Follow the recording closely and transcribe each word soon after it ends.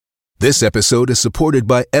This episode is supported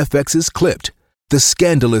by FX's Clipped, the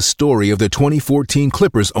scandalous story of the 2014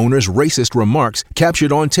 Clippers owner's racist remarks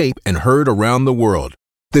captured on tape and heard around the world.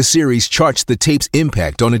 The series charts the tape's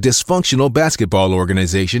impact on a dysfunctional basketball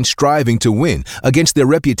organization striving to win against their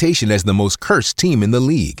reputation as the most cursed team in the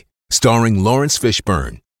league. Starring Lawrence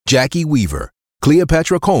Fishburne, Jackie Weaver,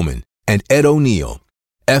 Cleopatra Coleman, and Ed O'Neill.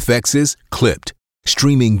 FX's Clipped,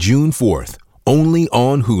 streaming June 4th, only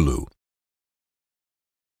on Hulu.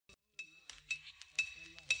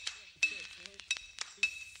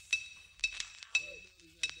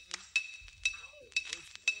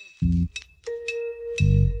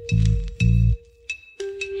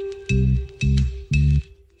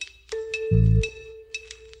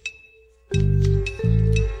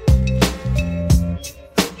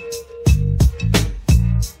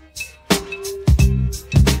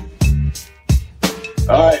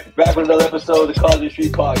 All right, back with another episode of the College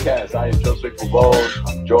Street Podcast. I am Joseph Pavone.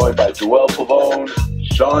 I'm joined by Joel Pavone,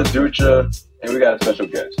 Sean Ducha, and we got a special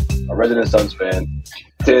guest, a resident Suns fan,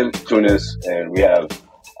 Tim Tunis, and we have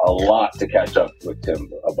a lot to catch up with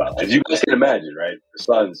Tim about. As you guys can imagine, right? The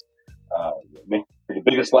Suns made the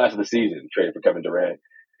biggest splash of the season, traded for Kevin Durant,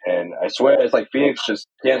 and I swear it's like Phoenix just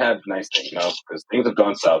can't have nice things, because things have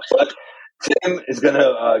gone south. But Tim is going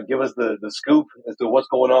to give us the scoop as to what's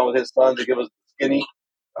going on with his Suns and give us the skinny.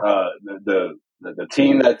 The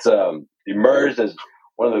team that's emerged as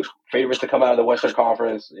one of the favorites to come out of the Western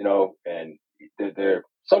Conference, and they're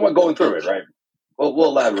somewhat going through it, right? We'll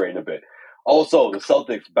elaborate in a bit. Also, the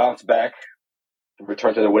Celtics bounced back to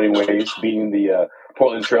return to their winning ways, beating the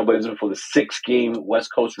Portland Trailblazers for the 6-game West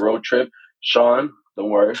Coast road trip. Sean, don't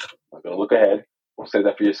worry, I'm going to look ahead. We'll save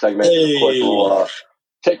that for your segment. Hey. Of course, we'll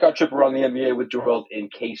take our trip around the NBA with Joel in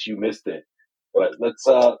case you missed it. But let's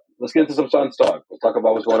get into some Suns talk. We'll talk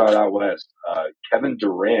about what's going on out west. Kevin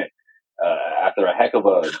Durant, after a heck of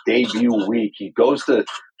a debut week, he goes to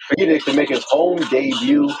Phoenix to make his home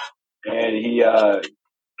debut, and he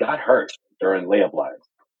got hurt during layup lines.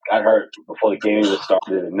 Got hurt before the game even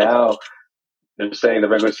started, and now they're saying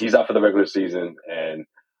he's out for the regular season. And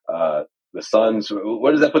the Suns,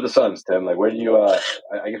 where does that put the Suns, Tim? Like, where do you? I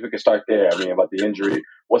guess we could start there. I mean, about the injury.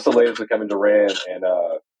 What's the latest with Kevin Durant? And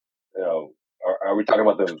Are we talking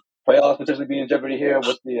about the playoffs potentially being in jeopardy here?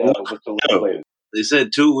 What's the latest? They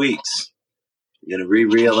said 2 weeks. You're going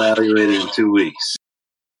to reevaluate it in 2 weeks.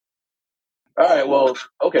 All right, well,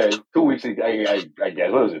 okay. 2 weeks, I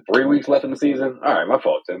guess. What is it, 3 weeks left in the season? All right, my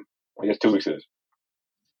fault, Tim. I guess 2 weeks is.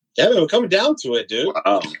 Yeah, man, we're coming down to it, dude.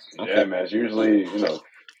 Wow. Yeah, man, it's usually,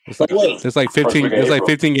 It's like 15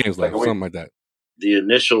 games left, something like that. The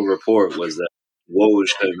initial report was that Woj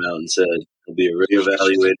came out and said he'll be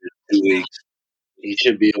reevaluated in 2 weeks. He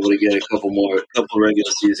should be able to get a couple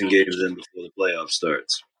regular season games in before the playoff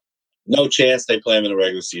starts. No chance they play him in the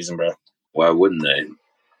regular season, bro. Why wouldn't they?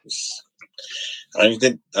 I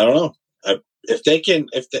don't know.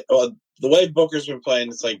 The way Booker's been playing,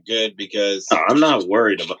 it's like good because I'm not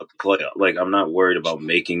worried about the playoff. Like, I'm not worried about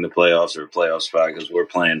making the playoffs or a playoff spot because we're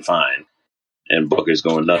playing fine, and Booker's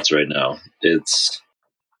going nuts right now. It's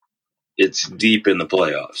deep in the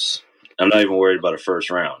playoffs. I'm not even worried about a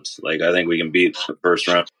first round. Like, I think we can beat the first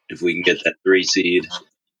round if we can get that 3 seed.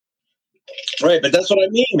 Right, but that's what I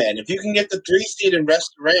mean, man. If you can get the 3 seed and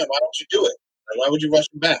rest Durant, why don't you do it? Like, why would you rush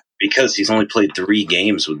him back? Because he's only played 3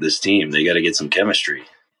 games with this team. They got to get some chemistry.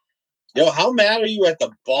 Yo, how mad are you at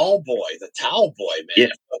the ball boy, the towel boy, man?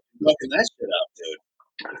 Yeah. Fucking that shit up,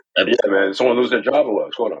 dude. Yeah, man. Someone lose their job or what?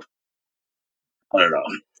 What's going on? I don't know.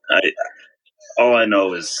 All I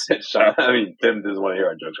know is, I mean, Tim doesn't want to hear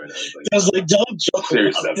our jokes right now. I was like, don't joke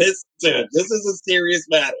serious about this, dude. This is a serious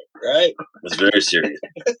matter, right? It's very serious.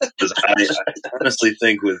 Because I honestly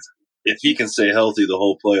think if he can stay healthy the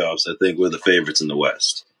whole playoffs, I think we're the favorites in the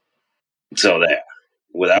West. So that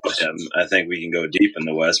without him, I think we can go deep in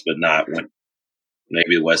the West, but not win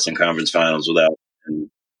maybe the Western Conference Finals without and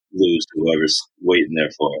lose to whoever's waiting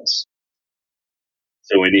there for us.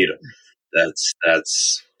 So we need him.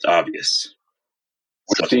 That's obvious.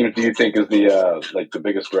 Which team do you think is the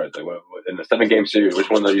biggest threat? Like, in the 7-game series, which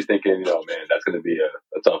one are you thinking? Man, that's going to be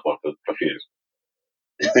a tough one for Phoenix.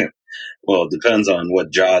 Well, it depends on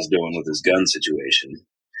what Ja's doing with his gun situation.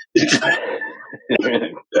 Yeah,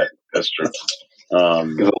 that's true. A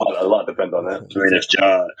lot depends on that. I mean,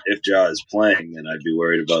 if Ja is playing, then I'd be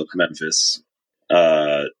worried about Memphis,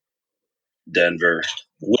 Denver.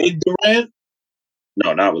 With Durant?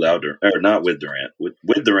 No, not without Durant, or not with Durant.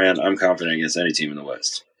 With Durant, I'm confident against any team in the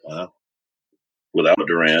West. Wow. Without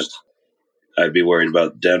Durant, I'd be worried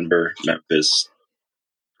about Denver, Memphis,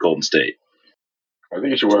 Golden State. I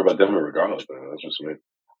think you should worry about Denver regardless, man. That's just me.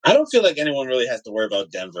 I don't feel like anyone really has to worry about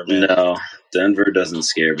Denver, man. No, Denver doesn't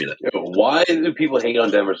scare me that. Yo, why do people hate on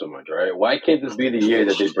Denver so much? Right? Why can't this be the year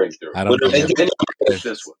that they break through? I don't know. It's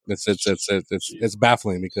this one. It's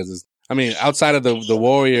baffling because outside of the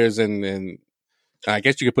Warriors and I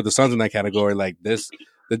guess you could put the Suns in that category. Like this,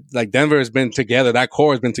 like Denver has been together. That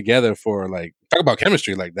core has been together for talk about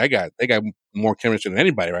chemistry. Like they got more chemistry than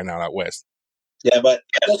anybody right now out West. Yeah, but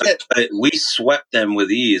we swept them with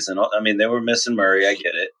ease, and I mean they were missing Murray. I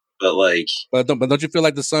get it, but don't you feel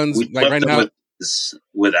like the Suns right now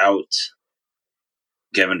without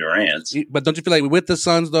Kevin Durant? But don't you feel like with the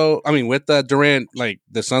Suns though? I mean, with Durant, like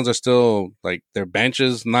the Suns are still like their bench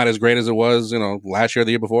is not as great as it was, last year or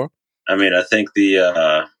the year before. I mean, I think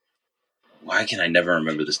why can I never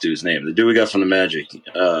remember this dude's name? The dude we got from the Magic.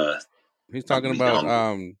 He's talking about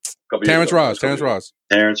Terrence Ross. Terrence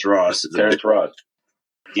Ross.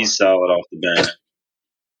 He's solid off the bench.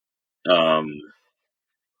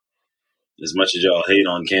 As much as y'all hate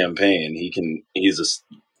on campaign,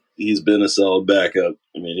 he's been a solid backup.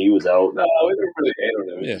 I mean, he was out. No, we didn't really hate on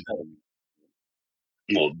him. Yeah.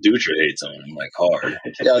 Well, Dutra hates on him hard.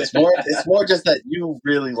 Yeah, it's more just that you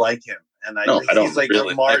really like him. And I think he's like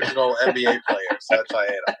really a marginal NBA player, so that's why I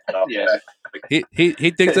hate him. Yeah.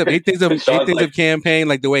 He thinks of campaign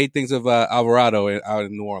like the way he thinks of Alvarado out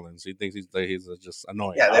in New Orleans. He thinks he's just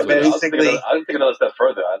annoying. Yeah, I didn't think another step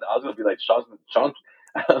further. I was going to be like Sean.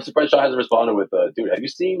 I'm surprised Sean hasn't responded with, dude, have you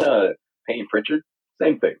seen Payne Pritchard?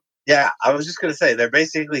 Same thing. Yeah, I was just going to say they're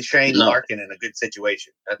basically Shane Larkin in a good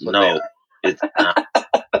situation. That's what they are. It's not.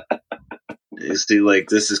 You see, like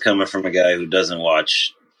this is coming from a guy who doesn't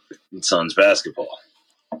watch Suns basketball,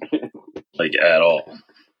 like at all.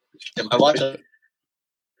 I watch it.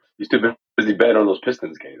 He's too busy betting on those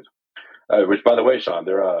Pistons games. Which, by the way, Sean,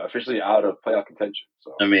 they're officially out of playoff contention.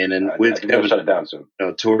 So I mean, and with Kevin, shut it down soon.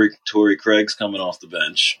 Torrey Craig's coming off the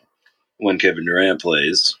bench when Kevin Durant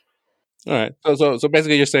plays. All right, so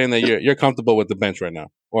basically, you're saying that you're comfortable with the bench right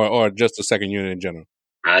now, or just the second unit in general.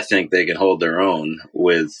 I think they can hold their own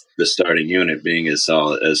with the starting unit being as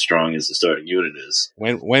solid, as strong as the starting unit is.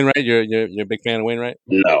 Wainwright, you're a big fan of Wainwright?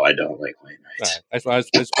 No, I don't like Wainwright. Right. That's why I'll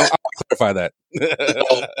clarify that.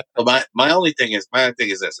 So my only thing is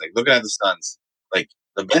this: like looking at the Suns, like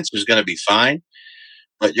the bench is going to be fine,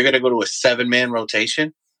 but you're going to go to a 7-man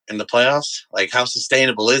rotation in the playoffs. Like, how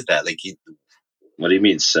sustainable is that? Like, what do you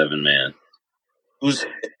mean 7-man? Who's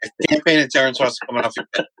Campaign and Terrence Ross coming off your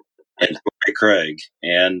bench? And Torrey Craig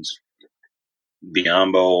and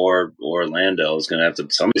Biyombo or Landell is going to have to.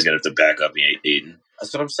 Somebody's going to have to back up Aiden.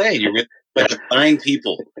 That's what I'm saying. You're buying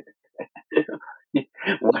people.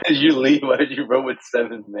 Why did you leave? Why did you run with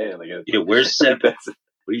 7 man? Where's 7? What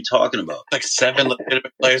are you talking about? Like 7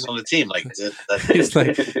 legitimate players on the team. Like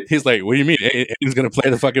he's like, what do you mean? Aiden's going to play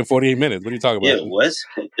the fucking 48 minutes? What are you talking about? Yeah, what?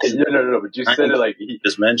 No. But you said it like he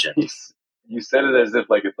just mentioned. You said it as if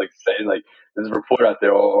like it's like saying like there's a report out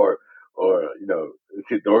there or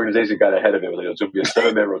the organization got ahead of it. Like, it was going to be a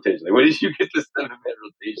 7-man rotation. Like, where did you get this 7-man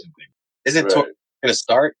rotation thing? Isn't Torrey going to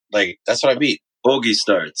start? Like, that's what I mean. Kogi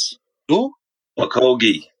starts. Who?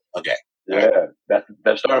 Kogi. Okay. Yeah, that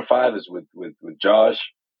starting 5 is with Josh.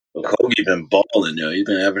 Kogi been balling, He's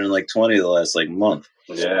been averaging like 20 the last month.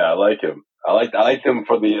 Yeah, I like him. I liked him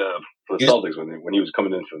for the Celtics when he was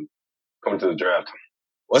coming to the draft.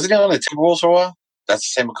 Wasn't he on the Timberwolves for a while? That's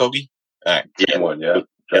the same with Kogi? All right. Yeah.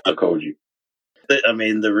 Koji. I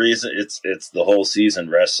mean, the reason it's the whole season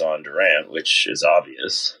rests on Durant, which is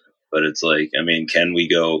obvious. But it's like, I mean, can we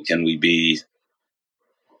be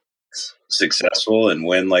successful and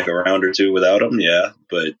win like a round or two without him? Yeah,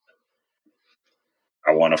 but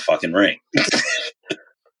I want a fucking ring.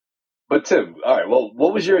 But Tim, all right, well,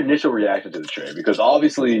 what was your initial reaction to the trade? Because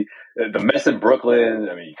obviously the mess in Brooklyn,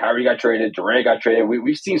 I mean, Kyrie got traded, Durant got traded.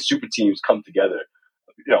 We've seen super teams come together,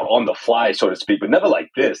 on the fly, so to speak, but never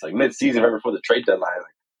like this, like mid-season, right before the trade deadline.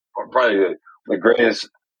 Like, probably the greatest,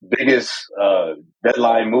 biggest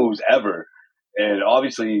deadline moves ever. And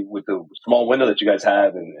obviously with the small window that you guys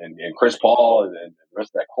have and Chris Paul and the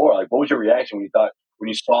rest of that core, like, what was your reaction when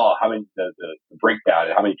you saw how many the breakdown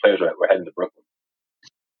and how many players were heading to Brooklyn?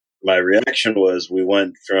 My reaction was we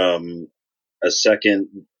went from a second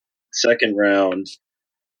round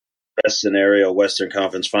best scenario Western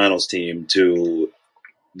Conference Finals team to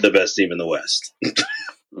the best team in the West.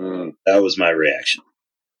 That was my reaction.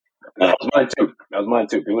 That was mine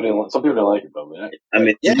too. Some people didn't like it though, man. I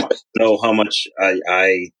mean, you know how much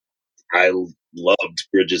I loved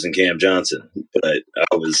Bridges and Cam Johnson, but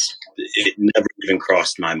it never even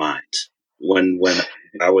crossed my mind when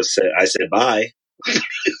I said bye.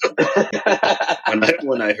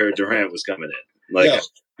 when I heard Durant was coming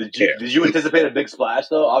in, Did you anticipate a big splash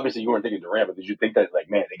though? Obviously, you weren't thinking Durant, but did you think that like,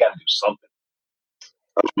 man, they got to do something?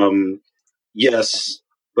 Yes,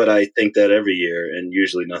 but I think that every year, and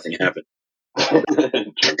usually nothing happens.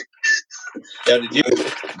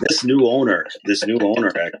 This new owner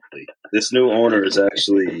is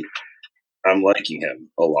actually, I'm liking him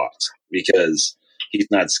a lot because he's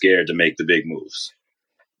not scared to make the big moves.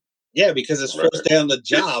 Yeah, because his first day on the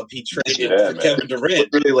job, he traded for Kevin Durant.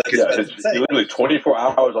 Really, like, literally 24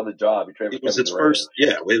 hours on the job. He traded for Kevin Durant.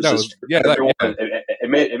 It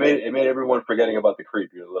made everyone forgetting about the creep.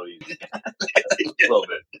 It was a little easy, a little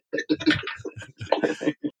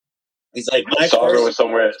bit. He's like, Sarver was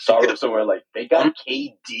somewhere. Like, they got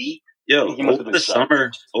KD. Yo, over the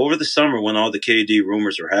summer when all the KD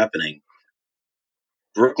rumors were happening,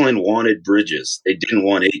 Brooklyn wanted Bridges. They didn't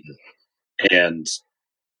want Ayton, and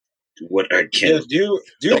what I can't. Do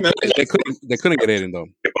you remember? They couldn't get Ayton though.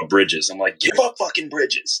 Give up Bridges. I'm like, give up fucking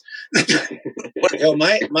Bridges. Yo,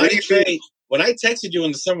 my trade. When I texted you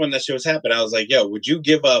in the summer when that shit was happening, I was like, yo, would you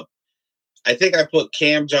give up? I think I put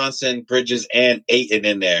Cam Johnson, Bridges, and Ayton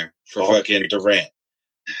in there for fucking Durant.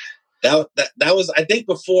 That was, I think,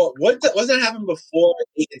 before. Wasn't that happening before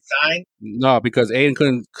Ayton signed? No, because Ayton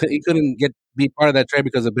couldn't be part of that trade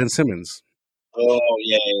because of Ben Simmons. Oh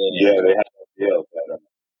yeah. They had a deal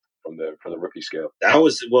from the rookie scale. That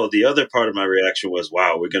was the other part of my reaction was,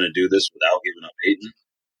 wow, we're going to do this without giving up Ayton,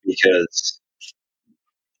 because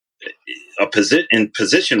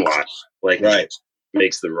position wise, like, right,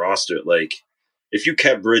 makes the roster. Like, if you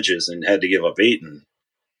kept Bridges and had to give up Ayton,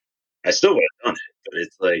 I still would have done it. But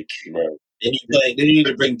it's like, then you need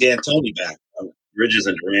to bring D'Antoni back. Bridges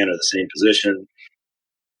and Durant are the same position.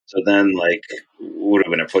 So then, like, what are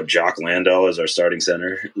we going to put Jock Landau as our starting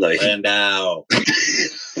center? Like, Landau.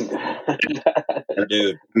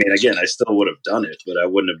 Dude. I mean, again, I still would have done it, but I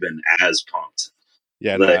wouldn't have been as pumped.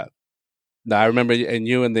 Yeah, no, I remember, and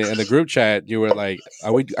you in the group chat, you were like,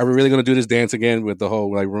 "Are we really going to do this dance again?" With the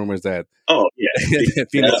whole like rumors that. Oh yeah,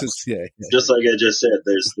 Phoenix is, just like I just said.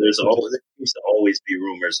 There used to always be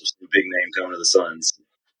rumors of some big name coming to the Suns,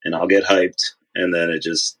 and I'll get hyped, and then it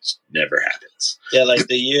just never happens. Yeah, like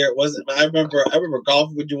the year it wasn't. I remember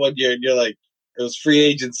golfing with you one year, and you're like, it was free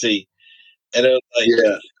agency, and it was like,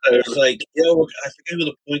 it was like, I forget who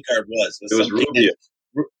the point guard was. It was Rubio.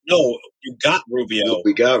 No, you got Rubio.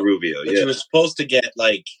 We got Rubio, but you were supposed to get,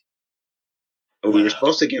 like... we were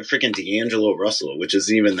supposed to get freaking D'Angelo Russell, which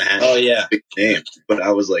isn't even that big name. But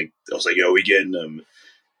I was like, yo, we getting him.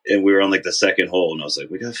 And we were on, like, the second hole, and I was like,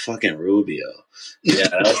 we got fucking Rubio. Yeah,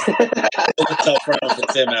 that was a tough round for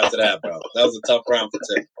Tim after that, bro. That was a tough round for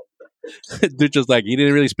Tim. Dude, just like, he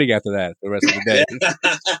didn't really speak after that the rest of the day.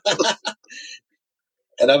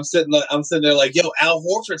 And I'm sitting there like, yo, Al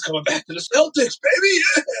Horford's coming back to the Celtics, baby.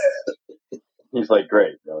 Yeah. He's like,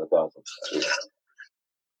 great. No, that's awesome.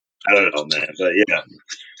 I don't know, man. But yeah,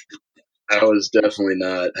 I was definitely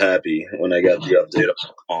not happy when I got the update on the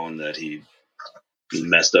phone that he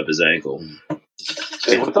messed up his ankle.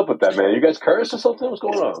 Hey, what's up with that, man? You guys cursed or something? What's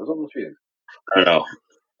going on? What's up with feeding? I don't know.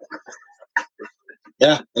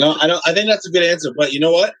 Yeah, I think that's a good answer. But you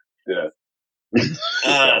know what? Yeah.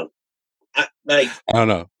 I don't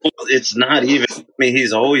know. It's not even. I mean, he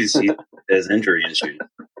has injury issues.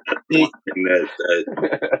 But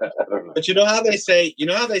you know how they say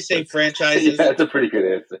franchises. Yeah, that's a pretty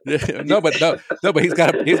good answer. No, but he's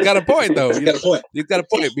got a point though. He's got a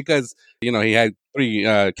point because he had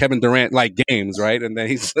 3 Kevin Durant like games, right? And then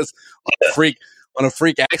he's just on a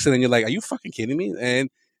freak accident. You're like, are you fucking kidding me? And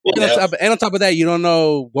on top of that, you don't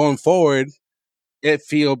know going forward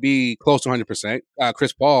if he'll be close to 100%.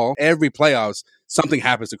 Chris Paul, every playoffs, something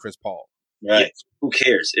happens to Chris Paul. Right. Yeah, who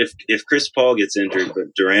cares? If Chris Paul gets injured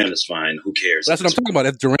but Durant is fine, who cares? That's what I'm talking about.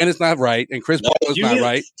 If Durant is not right and Chris Paul is not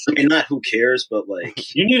right. I mean, not who cares, but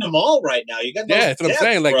like you need them all right now. You got that's what I'm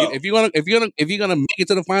saying. Like, if you're gonna make it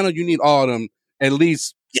to the final, you need all of them at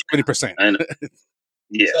least 20%. I know.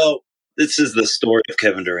 Yeah. So this is the story of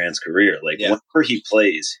Kevin Durant's career. Like whenever he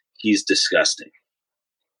plays, he's disgusting.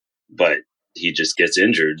 But he just gets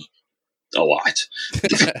injured a lot.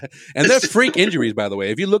 And they're freak injuries, by the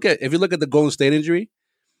way. If you look at the Golden State injury,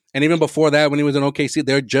 and even before that when he was in OKC,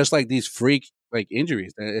 they're just like these freak like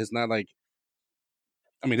injuries. It's not like,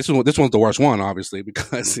 I mean, this one's the worst one, obviously,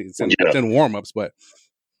 because it's in warm-ups, but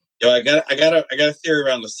I got a theory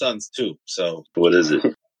around the Suns too. So what is it?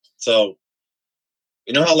 So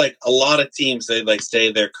you know how like a lot of teams they like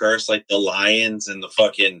say they're cursed, like the Lions and the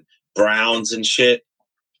fucking Browns and shit.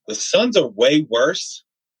 The Suns are way worse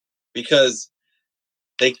because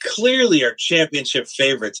they clearly are championship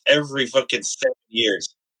favorites every fucking 7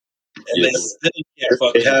 years. And they still can't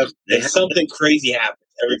fucking have something crazy happens.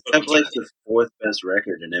 They have like the fourth best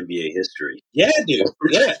record in NBA history. Yeah, dude.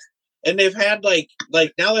 Yeah, and they've had like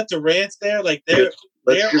now that Durant's there, like they're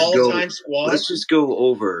all-time squad. Let's just go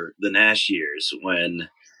over the Nash years when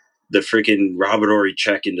the freaking Robert Horry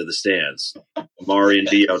check into the stands. Amari and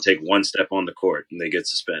Dio take one step on the court and they get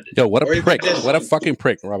suspended. Yo, what a prick! What a fucking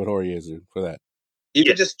prick Robert Horry is for that.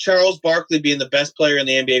 Even just Charles Barkley being the best player in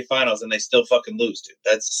the NBA Finals and they still fucking lose, dude.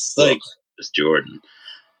 That's like it's Jordan.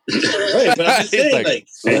 Right, but I'm just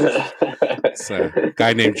saying, a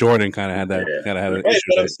guy named Jordan kind of had that. Right,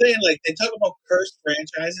 but I'm saying, like, they talk about cursed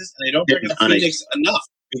franchises and they don't bring up Phoenix enough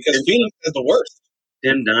because Phoenix is the worst.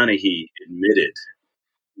 Tim Donaghy admitted,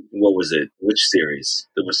 what was it? Which series?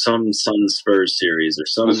 There was some Suns Spurs series or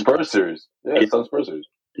some the Spurs series. Yeah, Suns Spurs series.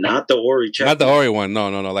 Not the Horry check. Not the Horry one. No.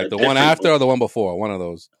 Like the one after or the one before. One of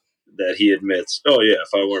those. That he admits, oh yeah, if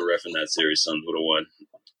I weren't reffing that series, Suns would have won.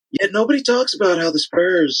 Yet nobody talks about how the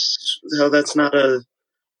Spurs, how that's not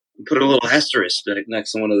put a little asterisk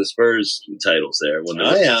next to one of the Spurs titles there.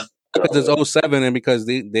 Yeah. Because it's 07 and because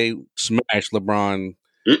they smashed LeBron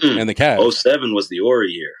and the Cavs. 07 was the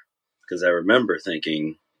Horry year. Because I remember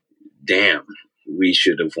thinking, damn, we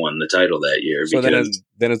should have won the title that year. So then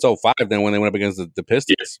it's 05 then when they went up against the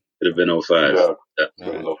Pistons. Yes, it would have been 05. Yeah.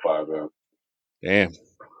 It was 05, yeah. Damn.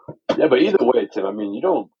 Yeah, but either way, Tim, I mean, you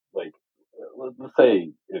don't, like, let's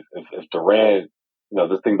say if Durant,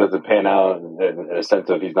 this thing doesn't pan out in a sense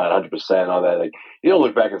of he's not 100%, all that, like, you don't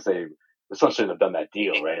look back and say, the Suns shouldn't have done that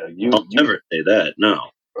deal, right? Like, I'll never say that,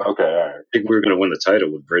 no. Okay, all right. I think we were going to win the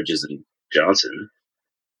title with Bridges and Johnson.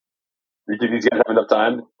 Do you think these guys have enough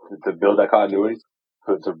time to build that continuity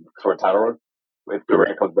for a title run if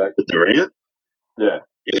Durant comes back? With Durant? Yeah.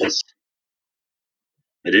 Yes.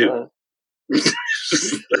 I do. All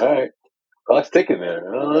right. Clock's ticking there.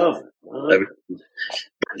 I don't know.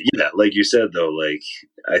 Yeah, like you said, though, like,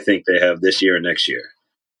 I think they have this year and next year.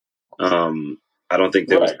 I don't think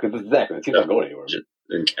because exactly. The team's not going anywhere.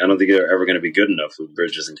 I don't think they're ever going to be good enough with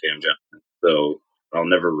Bridges and Cam Johnson. So I'll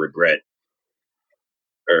never regret,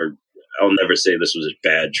 or I'll never say this was a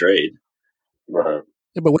bad trade. Right.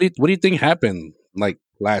 Yeah, but what do you think happened like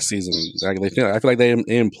last season? Like, I feel like they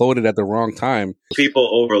imploded at the wrong time. People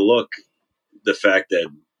overlook the fact that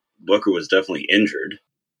Booker was definitely injured.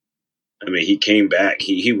 I mean, he came back.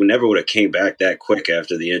 He never would have came back that quick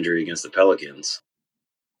after the injury against the Pelicans.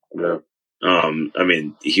 Yeah. I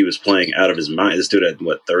mean, he was playing out of his mind. This dude had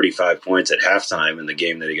 35 points at halftime in the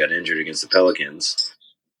game that he got injured against the Pelicans,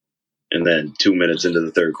 and then 2 minutes into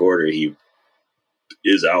the third quarter, he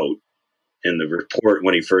is out. And the report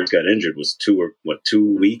when he first got injured was 2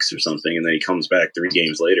 weeks or something, and then he comes back 3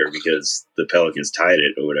 games later because the Pelicans tied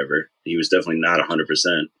it or whatever. He was definitely not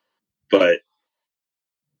 100%. But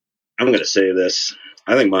I'm going to say this: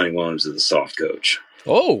 I think Monty Williams is a soft coach.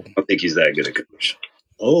 Oh, I don't think he's that good a coach.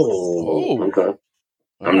 Oh, okay.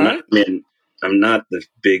 I'm not the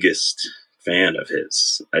biggest fan of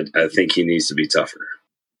his. I think he needs to be tougher.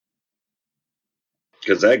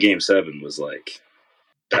 Because that game 7 was like,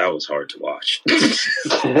 that was hard to watch. And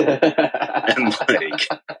I don't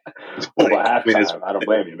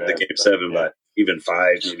blame you, man. The game 7 by even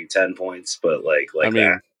 5, maybe 10 points, but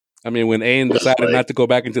I mean, when Aiden decided not to go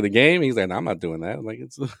back into the game, he's like, "No, I'm not doing that." I'm like,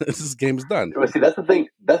 this game's done. See, that's the thing.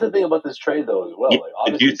 That's the thing about this trade, though, as well. Like,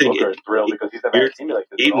 obviously, Booker is thrilled because he's never had a team like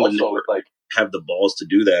this. Aiden would never have the balls to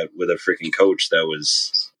do that with a freaking coach that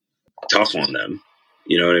was tough on them.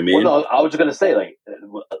 You know what I mean? Well, no, I was just gonna say, like,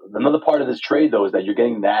 another part of this trade, though, is that you're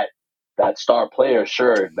getting that star player,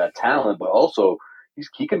 sure, that talent, but also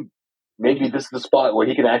he can maybe this is the spot where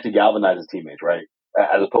he can actually galvanize his teammates, right?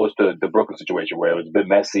 As opposed to the Brooklyn situation where it was a bit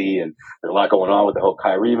messy and there's a lot going on with the whole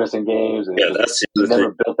Kyrie missing games, and he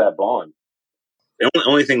never built that bond. The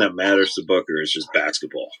only thing that matters to Booker is just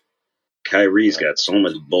basketball. Kyrie's got so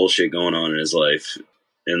much bullshit going on in his life,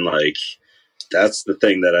 and like that's the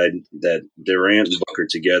thing that Durant and Booker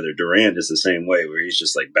together. Durant is the same way, where he's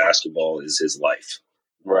just like basketball is his life.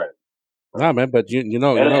 Right. Nah, man, but you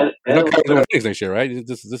know, Kyrie's doing things next year, right?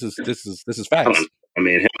 This is facts. I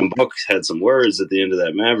mean, him and Book had some words at the end of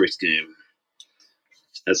that Mavericks game.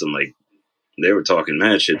 Had some they were talking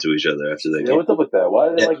mad shit to each other after that game. What's up with that? Why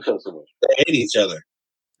do they like each other so much? They hate each other.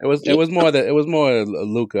 It was more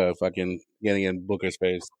Luka fucking getting in Booker's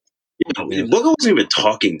face. Yeah, Booker wasn't even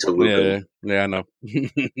talking to Luka. Yeah, I know.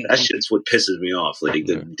 That shit's what pisses me off. Like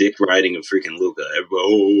the dick riding of freaking Luka.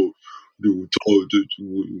 Everybody,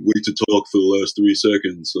 wait to talk for the last 3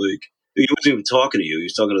 seconds. Like he wasn't even talking to you. He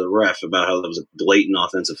was talking to the ref about how that was a blatant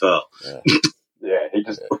offensive foul. Yeah, he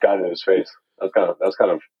just got it in his face. That was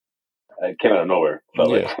kind of it came out of nowhere. But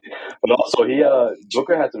also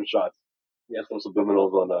Booker had some shots. He had some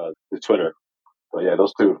subliminals on his Twitter So yeah,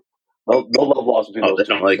 those two. No love lost between those they two.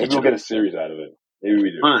 don't like Maybe each we'll other. get a series out of it. Maybe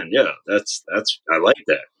we do. Fine, yeah, that's I like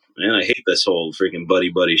that. Man, I hate this whole freaking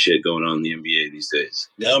buddy shit going on in the NBA these days.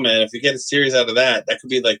 No, man, if you get a series out of that, that could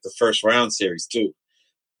be like the first round series too.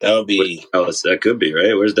 That would be Dallas. That could be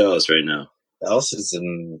right. Where's Dallas right now? Dallas is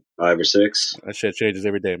in 5 or 6. That shit changes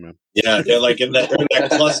every day, man. yeah, they're like in that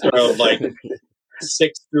cluster of like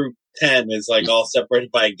 6 through 10 is like all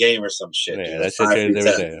separated by a game or some shit. Yeah, you know, that shit 5 changes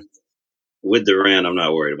through every 10. day. With Durant, I'm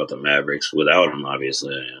not worried about the Mavericks. Without him,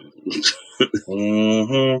 obviously, I am.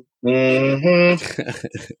 Mm-hmm. Mm-hmm.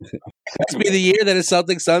 Must be the year that it's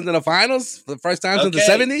Celtics Suns in the finals for the first time since the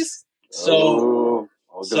Okay. 70s. So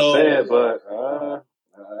I was gonna say it, but I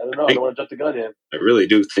don't know. I don't want to jump the gun here. I really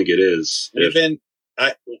do think it is.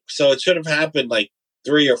 so it should have happened like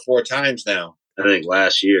 3 or 4 times now. I think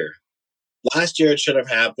last year. Last year it should have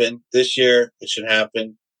happened. This year it should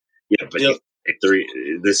happen. Yeah, but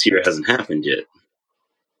this year hasn't happened yet.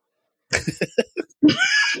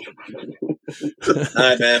 All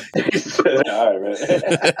right, man. All right, man.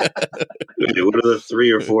 What are the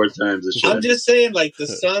 3 or 4 times this year? I'm just saying, like, the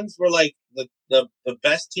Suns were like the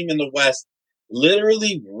best team in the West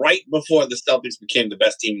literally right before the Celtics became the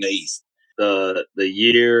best team in the East. The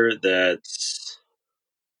year that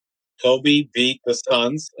Kobe beat the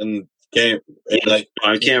Suns and came like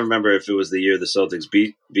I can't remember if it was the year the Celtics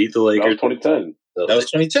beat the That Lakers. was 2010. that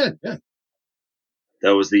was 2010. Yeah.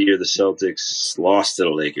 That was the year the Celtics lost to the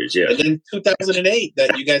Lakers. Yeah. And then 2008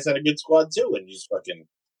 that you guys had a good squad too, and you just fucking.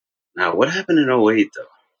 Now, what happened in 08,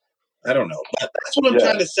 though? I don't know. But that's what I'm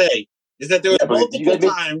trying to say is that there was multiple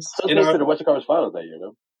times in our the Western Conference Finals that year,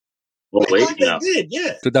 no? Well, wait, they no. did,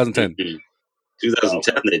 yeah. 2010.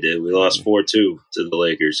 2010 they did. We lost 4-2 to the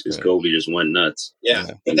Lakers because Kobe just went nuts. Yeah.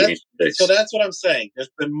 In But Game 6. so that's what I'm saying. There's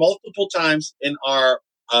been multiple times in our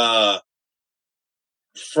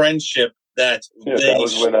friendship that that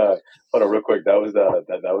was when hold on real quick. That was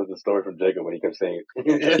the story from Jacob when he kept saying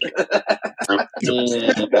that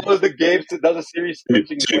was the game. That was a series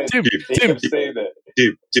switching. He kept saying that.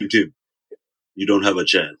 Tim, you don't have a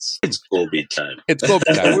chance. It's Kobe time. It's Kobe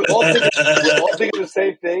time. We're all thinking the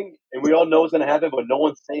same thing, and we all know it's gonna happen, but no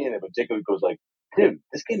one's saying it. But Jacob goes like, "Tim,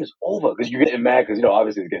 this game is over," because you're getting mad because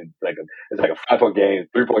obviously it's getting it's like a 5-point game,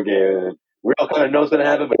 3-point game. And we all kind of know it's gonna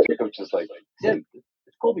happen, but Jacob's just like, "Tim,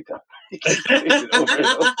 it's Kobe time."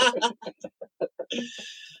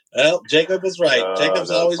 Well, Jacob was right. Jacob's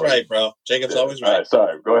always right, bro. Jacob's always right. All right,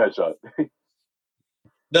 sorry. Go ahead, Sean.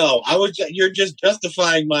 No, you're just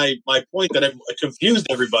justifying my point that I've confused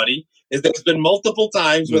everybody. Is there's been multiple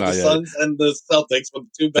times with the Suns and the Celtics with the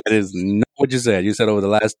two best. That is not what you said. You said over the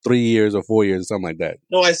last 3 years or 4 years or something like that.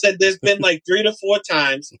 No, I said there's been like 3 to 4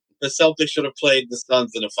 times the Celtics should have played the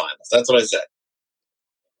Suns in the finals. That's what I said.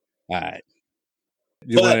 All right.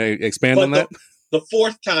 You want to expand on that? The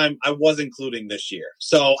 4th time I was including this year.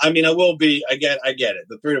 So, I mean, I will be, I get it.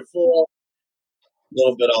 The 3 to 4, a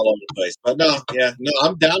little bit all over the place. But no,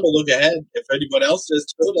 I'm down to look ahead. If anyone else is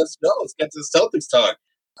too, let's go. Let's get to the Celtics talk.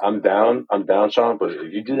 I'm down, Sean, but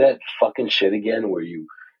if you do that fucking shit again where you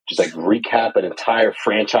just like recap an entire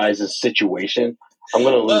franchise's situation, I'm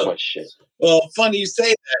going to lose my shit. Well, funny you say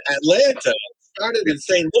that. Atlanta started in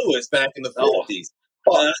St. Louis back in the 50s.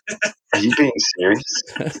 Are you being serious?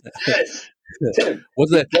 Yes. Tim, was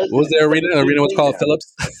the arena? The arena was called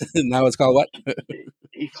Phillips. Now it's called what?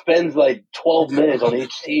 He spends like 12 minutes on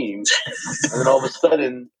each team, and then all of a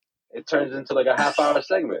sudden it turns into like a half-hour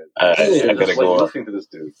segment. I gotta go up. Listening to this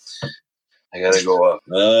dude. I gotta go up.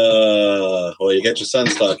 Well, you got your son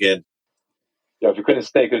stuck in. Yo, if you couldn't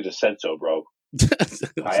stay, could have just said so, bro.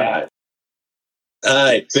 All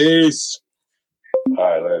right, peace. All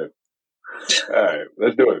right, later. All right,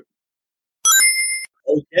 let's do it.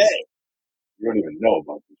 Okay. You don't even know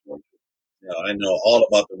about this road trip. No, I know all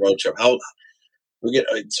about the road trip.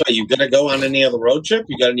 So you gonna go on any other road trip?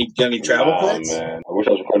 You got any travel plans? Man, I wish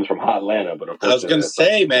I was recording from Hot Atlanta, but I was gonna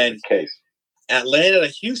say, man, case. Atlanta to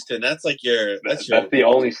Houston. That's like that's the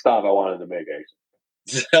only stop I wanted to make.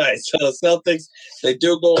 Actually. All right, so the Celtics, they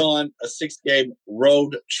do go on a 6-game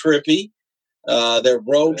road trippy. They're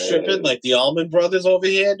road tripping like the Allman Brothers over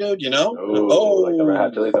here, dude. You know? Like the Red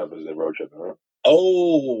Hot Chili Peppers, they're road tripping, huh?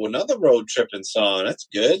 Oh, another road tripping song. That's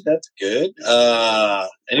good.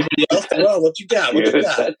 Anybody else? Well, what you got?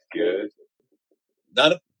 That's good.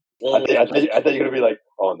 Not a. I thought you were gonna be like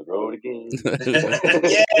on the road again.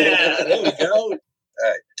 Yeah, there we go. All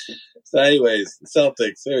right. So, anyways,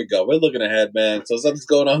 Celtics. There we go. We're looking ahead, man. So something's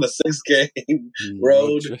going on a 6-game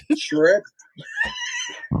road trip.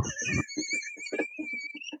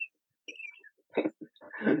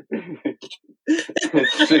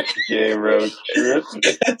 6-game road trip.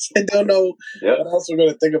 I don't know what else we're going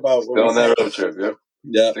to think about. Still on that road trip, yep.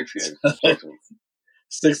 Yeah. 6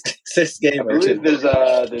 games. Six game. I believe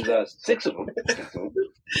there's 6 of them.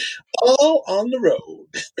 All on the road.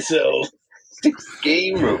 So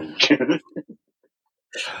 6-game road trip.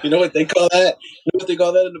 You know what they call that? You know what they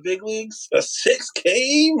call that in the big leagues? A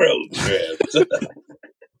 6-game road trip.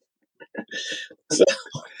 So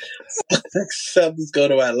Celtics go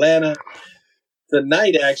to Atlanta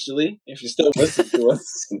tonight, actually, if you're still listening to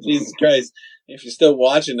us. Jesus Christ. If you're still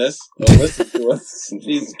watching us or listening to us,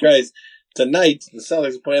 Jesus Christ. Tonight, the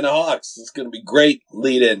Celtics are playing the Hawks. It's going to be great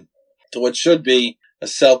lead-in to what should be a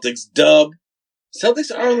Celtics dub.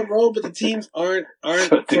 Celtics are on the road, but the teams aren't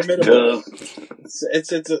formidable.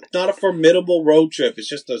 It's not a formidable road trip. It's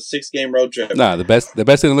just a 6-game road trip. No, the best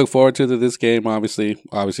thing to look forward to this game, obviously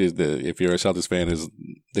is if you're a Celtics fan, is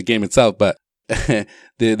the game itself. But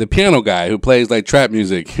the piano guy who plays like trap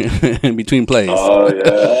music in between plays. Oh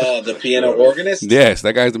yeah, the piano organist. Yes,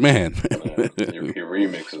 that guy's the man. He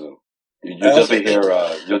remixes them. You'll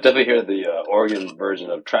definitely hear the organ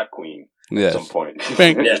version of Trap Queen. Yes. At some point.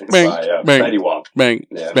 Bang, by, bang, bang, Wap. Bang,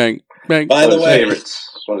 yeah. bang, bang. By the way, it's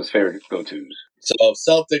one of his favorite go-tos. So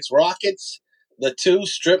Celtics Rockets, the 2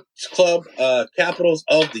 strip club capitals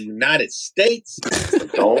of the United States.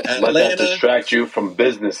 Don't let that distract you from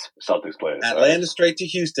business, Celtics players. Atlanta straight to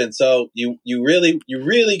Houston. So you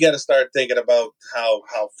really got to start thinking about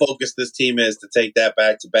how focused this team is to take that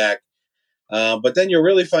back to back. But then you'll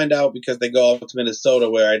really find out because they go off to Minnesota,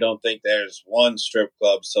 where I don't think there's one strip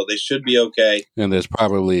club, so they should be okay. And there's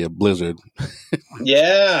probably a blizzard.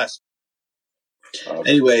 Yes.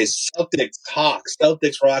 Anyways, Celtics, Hawks,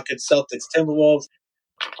 Celtics, Rockets, Celtics, Timberwolves.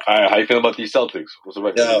 All right, how you feel about these Celtics? What's the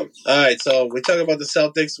record? All right, so we're talking about the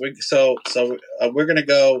Celtics. We're gonna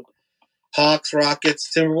go Hawks,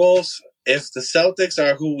 Rockets, Timberwolves. If the Celtics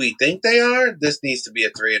are who we think they are, this needs to be a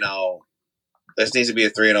 3-0. This needs to be a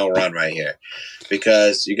 3-0 run right here,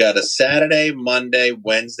 because you got a Saturday, Monday,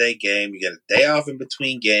 Wednesday game. You get a day off in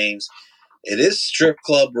between games. It is strip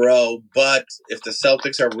club row, but if the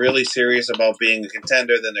Celtics are really serious about being a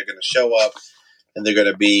contender, then they're going to show up and they're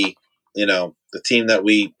going to be, the team that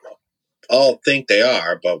we all think they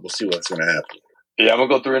are. But we'll see what's going to happen. Yeah, I'm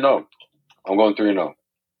gonna go 3-0. I'm going 3-0.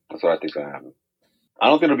 That's what I think's gonna happen. I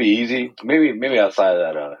don't think it'll be easy. Maybe outside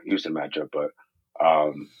of that Houston matchup, but.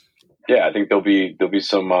 Yeah, I think there'll be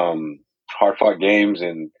some hard fought games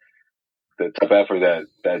and the type of effort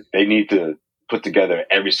that they need to put together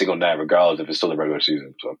every single night, regardless if it's still the regular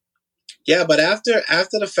season. So yeah, but after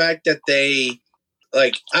the fact that they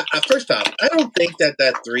first off, I don't think that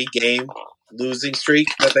 3-game losing streak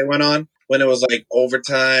that they went on when it was like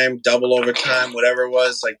overtime, double overtime, whatever it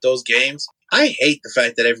was, like those games. I hate the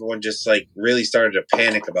fact that everyone just really started to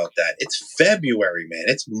panic about that. It's February, man.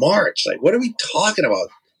 It's March. Like, what are we talking about?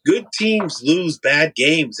 Good teams lose bad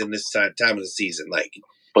games in this time of the season.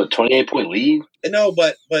 But 28-point lead? No,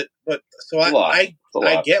 but so I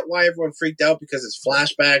get why everyone freaked out, because it's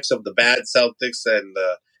flashbacks of the bad Celtics and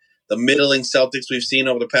the middling Celtics we've seen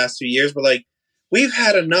over the past 2 years. But we've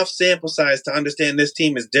had enough sample size to understand this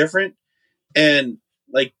team is different, and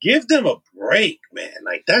give them a break, man.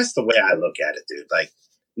 That's the way I look at it, dude.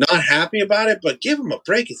 Not happy about it, but give them a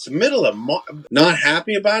break. It's the middle of Not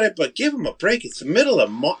happy about it, but give them a break. It's the middle of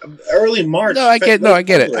early March. I get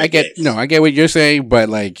it. I get what you're saying, but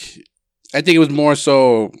I think it was more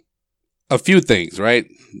so a few things, right?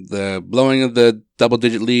 The blowing of the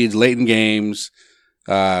double-digit leads late in games.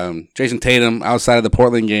 Jason Tatum outside of the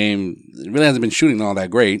Portland game really hasn't been shooting all that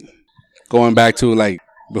great. Going back to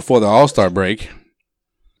before the All-Star break.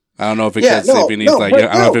 I don't know if it's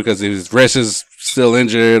because because his wrist is still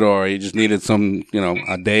injured or he just needed some,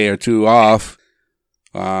 a day or two off.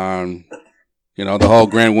 The whole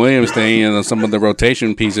Grant Williams thing, some of the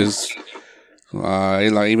rotation pieces.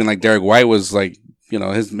 Even Derek White was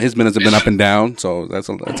his minutes have been up and down. So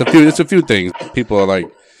it's a few things people are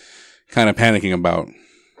kind of panicking about.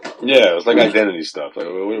 Yeah, it's identity stuff.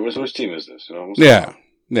 Which team is this?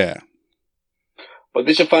 Yeah. But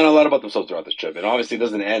they should find out a lot about themselves throughout this trip. And obviously it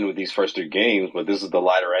doesn't end with these first 3 games, but this is the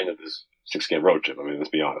lighter end of this 6-game road trip. I mean, let's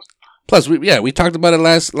be honest. Plus, we talked about it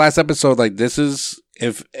last episode. This is,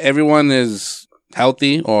 if everyone is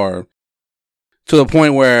healthy or to the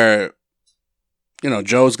point where,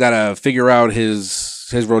 Joe's got to figure out his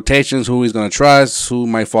rotations, who he's going to trust, who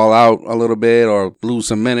might fall out a little bit or lose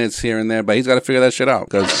some minutes here and there. But he's got to figure that shit out.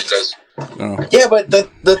 Yeah, but the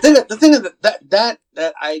thing is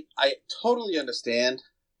that I totally understand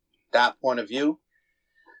that point of view,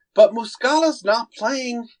 but Muscala's not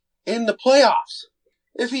playing in the playoffs.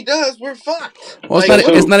 If he does, we're fucked. Well,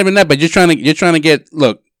 it's not even that, but you're trying to get.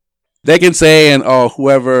 Look, they can say, and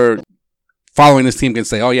whoever following this team can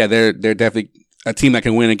say, oh yeah, they're definitely a team that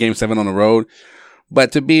can win a Game 7 on the road.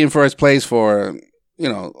 But to be in first place for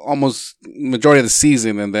almost majority of the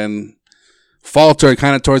season and then falter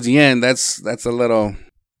kind of towards the end, that's a little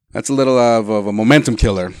of a momentum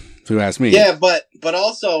killer, if you ask me. Yeah, but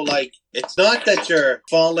also, like, it's not that you're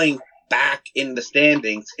falling back in the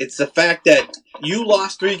standings. It's the fact that you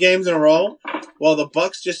lost 3 games in a row, while the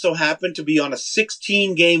Bucks just so happen to be on a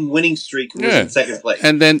 16-game winning streak, who's in second place.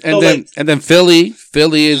 And then Philly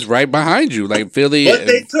is right behind you. Like Philly, but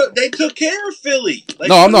they took care of Philly.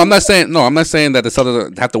 Like, I'm not saying that the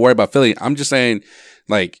Celtics have to worry about Philly. I'm just saying,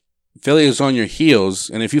 like, Philly is on your heels,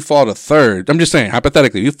 and if you fall to third, I'm just saying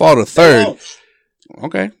hypothetically, you fall to third.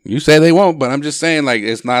 Okay, you say they won't, but I'm just saying, like,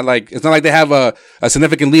 it's not like they have a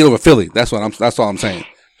significant lead over Philly. That's all I'm saying.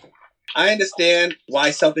 I understand why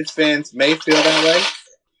Celtics fans may feel that way,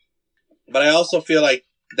 but I also feel like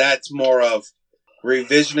that's more of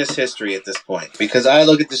revisionist history at this point, because I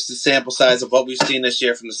look at the sample size of what we've seen this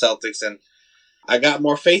year from the Celtics, and I got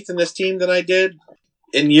more faith in this team than I did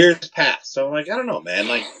in years past. So, like, I don't know, man.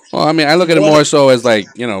 Like, well, I mean, I look at it more so as like,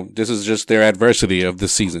 this is just their adversity of the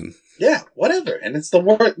season. Yeah, whatever. And it's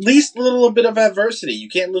the least little bit of adversity. You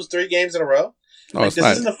can't lose 3 games in a row. No, like,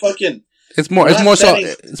 this isn't a fucking. It's more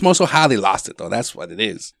so how they lost it though. That's what it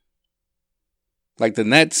is. Like the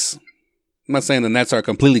Nets. I'm not saying the Nets are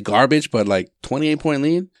completely garbage, but like 28-point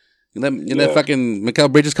lead. You let fucking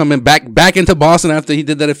Mikal Bridges come in back into Boston after he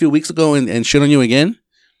did that a few weeks ago and shit on you again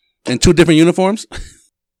in 2 different uniforms.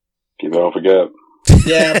 Keep it, don't forget.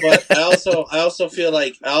 Yeah, but I also feel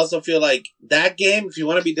like that game, if you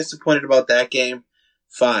want to be disappointed about that game,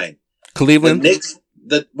 fine. Cleveland?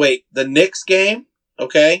 The Knicks game,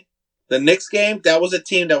 okay? The Knicks game, that was a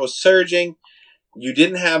team that was surging. You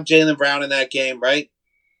didn't have Jaylen Brown in that game, right?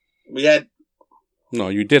 No,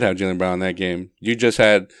 you did have Jaylen Brown in that game. You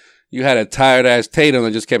had a tired ass Tatum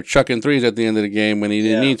that just kept chucking threes at the end of the game when he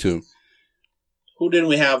didn't need to. Who didn't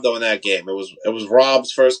we have though in that game? It was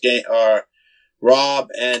Rob's first game, or Rob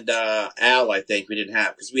and Al, I think we didn't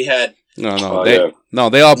have, because we had they all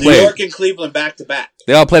played. New York and Cleveland back to back.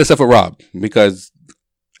 They all played except for Rob, because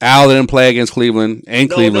Al didn't play against Cleveland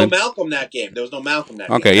Cleveland. No Malcolm that game. There was no Malcolm that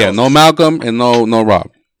game. Okay, yeah, no Malcolm and no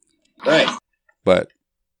Rob. Right. But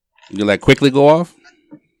you let quickly go off?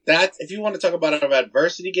 That, if you want to talk about an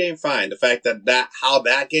adversity game, fine. The fact that how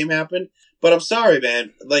that game happened. But I'm sorry,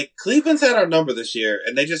 man. Like, Cleveland's had our number this year,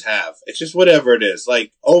 and they just have. It's just whatever it is.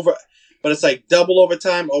 Like, but it's like double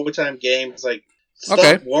overtime game. It's like,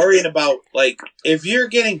 stop worrying about, like, if you're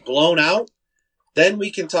getting blown out, then we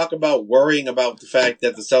can talk about worrying about the fact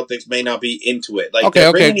that the Celtics may not be into it. Like,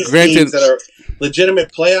 they're bringing these teams that are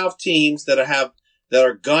legitimate playoff teams that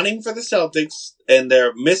are gunning for the Celtics, and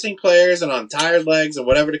they're missing players and on tired legs and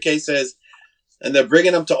whatever the case is, and they're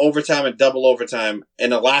bringing them to overtime and double overtime in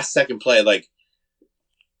the last second play. Like,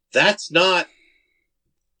 that's not,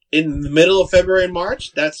 in the middle of February and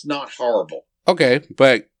March, that's not horrible. Okay,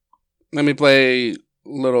 but let me play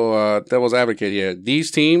little devil's advocate here. These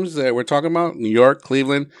teams that we're talking about, New York,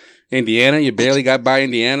 Cleveland, Indiana, you barely got by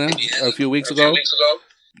Indiana a few weeks ago.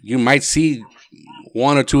 You might see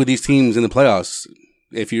 1 or 2 of these teams in the playoffs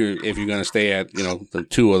if you're going to stay at the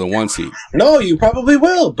 2 or the 1 seed. No, you probably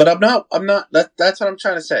will, but I'm not. That's what I'm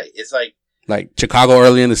trying to say. It's like Chicago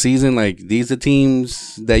early in the season. Like, these are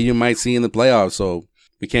teams that you might see in the playoffs. So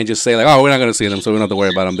we can't just say, like, oh, we're not going to see them, so we don't have to worry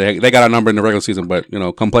about them. They got our number in the regular season, but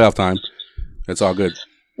come playoff time, it's all good.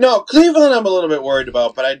 No, Cleveland I'm a little bit worried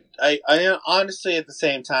about, but I honestly, at the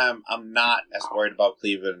same time, I'm not as worried about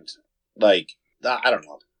Cleveland. Like, I don't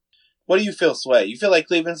know. What do you feel, Sway? You feel like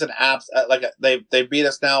Cleveland's an they beat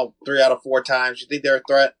us now 3 out of 4 times. You think they're a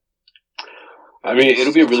threat? I mean,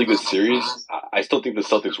 it'll be a really good series. I still think the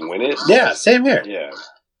Celtics win it. Yeah, same here. Yeah.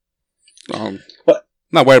 But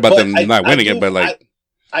not worried about them not winning it, but like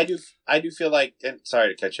I do feel like, and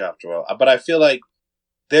sorry to cut you off, Joel, but I feel like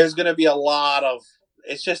there's going to be a lot of,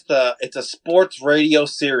 it's a sports radio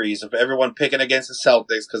series of everyone picking against the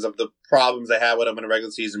Celtics because of the problems they had with them in the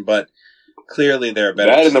regular season, but clearly they're better.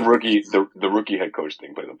 That and the rookie head coach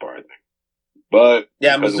thing plays a part, I think. But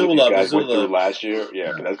yeah, Missoula went through last year,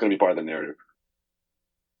 but that's going to be part of the narrative.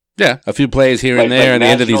 Yeah, a few plays here and there at the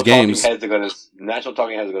end of these games. National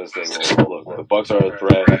talking heads are going to say, well, look, the Bucks are a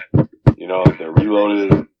threat. They're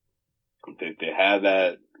reloaded. They had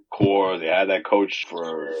that core. They had that coach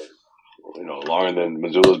for, longer than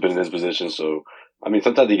Missoula's been in this position. So, I mean,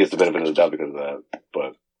 sometimes he gets the benefit of the doubt because of that.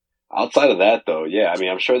 But outside of that, though, yeah, I mean,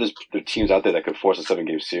 I'm sure there are teams out there that could force a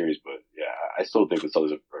 7-game series. But, yeah, I still think the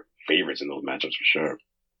Celtics are favorites in those matchups for sure.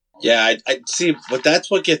 Yeah, I see, but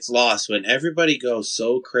that's what gets lost when everybody goes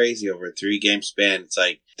so crazy over a 3-game span. It's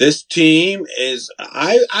like, this team is,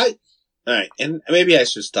 all right, and maybe I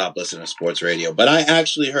should stop listening to sports radio, but I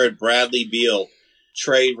actually heard Bradley Beal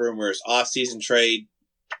trade rumors, off-season trade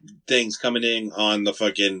things coming in on the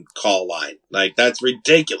fucking call line. Like, that's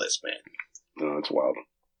ridiculous, man. No, it's wild.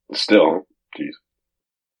 Still, jeez.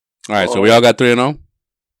 All right, so we all got 3-0.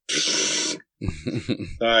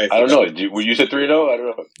 Sorry, I don't know. You said 3-0? I don't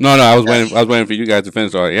know. No, I was waiting. I was waiting for you guys to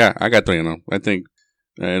finish. All right, yeah, I got 3-0. I think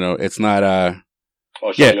it's not.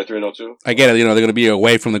 Oh, sure, you got 3-0 too. I get it. They're going to be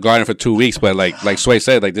away from the Garden for 2 weeks, but like Sway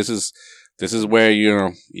said, like this is where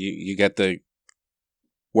you get to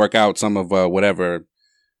work out some of whatever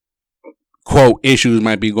quote issues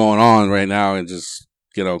might be going on right now, and just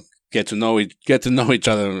get to know each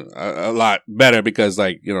other a lot better, because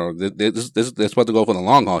this is supposed to go for the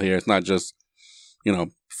long haul here. It's not just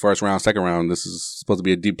first round, second round. This is supposed to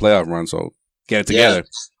be a deep playoff run, so get it together. Yeah.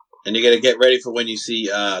 And you got to get ready for when you see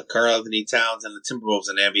Karl Anthony Towns and the Timberwolves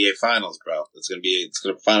in the NBA Finals, bro. It's gonna be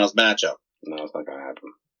a finals matchup. No, it's not gonna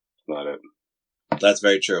happen. It's not it. That's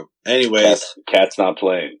very true. Anyways, Cat's not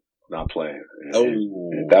playing. Not playing. Oh,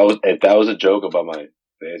 if that was a joke about my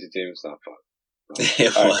fantasy team, it's not fun.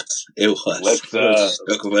 It was.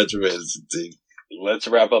 Let's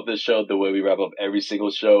wrap up this show the way we wrap up every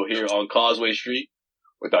single show here on Causeway Street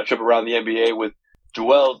with our trip around the NBA with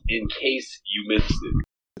Joel. In case you missed it.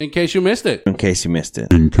 In case you missed it. In case you missed it.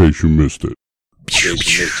 In case you missed it. In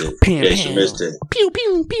case you missed it. Pew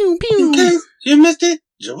pew pew pew. In case you missed it.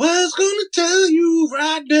 Joel's gonna tell you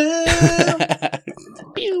right now.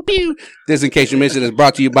 Pew pew. This, in case you missed it, is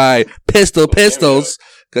brought to you by Pistol Pistols,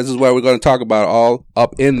 because this is what we're going to talk about all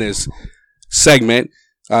up in this segment.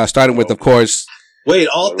 Starting with, of course. Wait,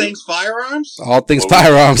 all things firearms? All things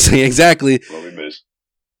firearms, exactly. What we missed.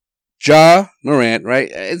 Ja Morant, right?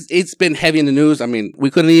 It's been heavy in the news. I mean,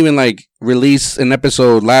 we couldn't even release an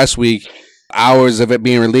episode last week, hours of it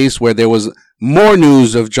being released, where there was more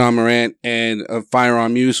news of Ja Morant and of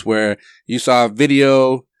firearm use, where you saw a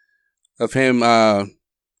video of him. I'm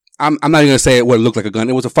not even gonna say what looked like a gun.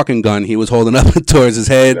 It was a fucking gun. He was holding up towards his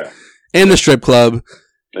head in the strip club.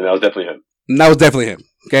 And that was definitely him. And that was definitely him.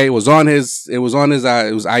 Okay, it was on his. It was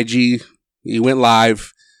IG. He went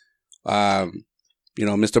live.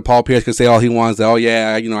 Mr. Paul Pierce could say all he wants. That,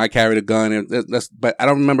 I carried a gun. But I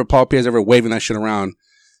don't remember Paul Pierce ever waving that shit around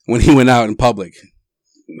when he went out in public.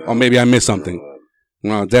 No, or maybe I missed something.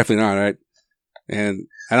 No, definitely not. Right. And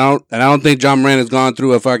I don't think Ja Morant has gone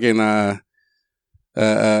through a fucking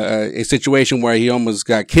a situation where he almost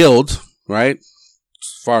got killed. Right.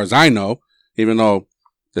 As far as I know, even though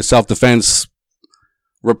the self-defense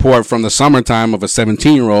report from the summertime of a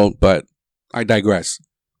 17-year-old, but I digress.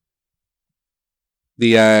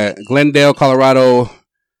 The Glendale, Colorado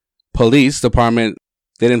Police Department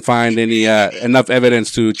didn't find any enough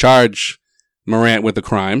evidence to charge Morant with the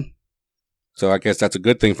crime. So I guess that's a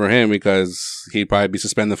good thing for him, because he'd probably be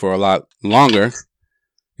suspended for a lot longer.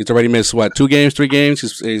 He's already missed, 2 games, 3 games?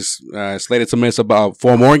 He's slated to miss about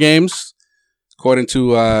 4 more games, according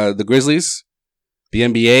to the Grizzlies. The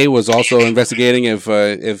NBA was also investigating if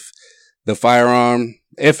the firearm,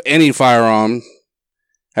 if any firearm,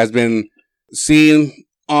 has been seen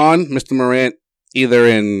on Mr. Morant, either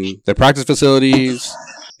in the practice facilities,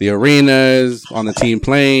 the arenas, on the team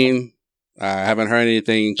plane. I haven't heard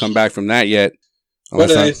anything come back from that yet. What,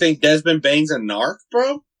 do they think Desmond Bane's a narc,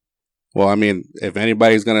 bro? Well, I mean, if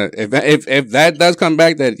anybody's gonna, if that does come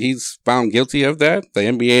back, that he's found guilty of that, the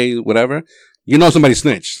NBA, whatever, somebody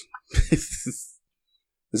snitched.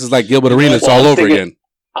 This is like Gilbert Arenas all over again.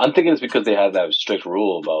 I'm thinking it's because they have that strict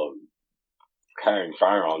rule about carrying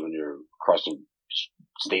firearms when you're crossing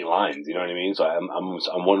state lines. You know what I mean? So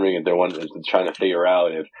I'm wondering if they're trying to figure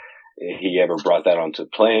out if he ever brought that onto a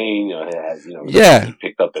plane. He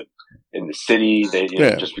picked up in the city.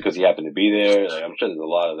 Just because he happened to be there. Like, I'm sure there's a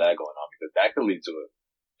lot of that going on, because that could lead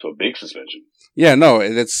to a big suspension. Yeah, no,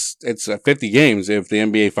 it's 50 games if the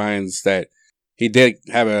NBA finds that he did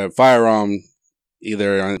have a firearm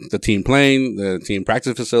either on the team plane, the team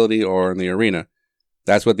practice facility, or in the arena.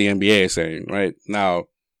 That's what the NBA is saying, right? Now,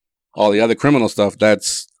 all the other criminal stuff,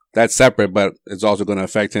 that's separate, but it's also going to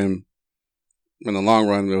affect him in the long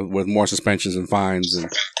run with more suspensions and fines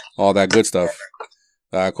and all that good stuff.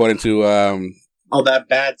 According to all that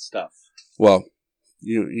bad stuff. Well,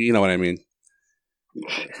 you know what I mean.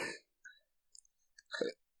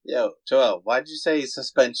 Yo, Joel, why'd you say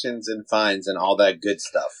suspensions and fines and all that good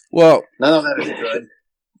stuff? Well, none of that is good.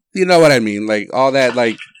 You know what I mean, like all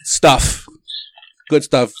that stuff, good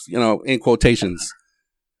stuff, in quotations.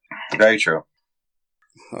 Very true.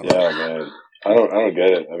 Yeah, man. I don't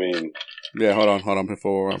get it. I mean, yeah, hold on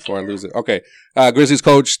before I lose it. Okay, Grizzlies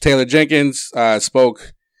coach Taylor Jenkins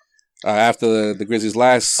spoke after the Grizzlies'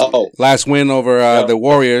 last win over the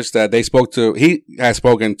Warriors. That they spoke to. He has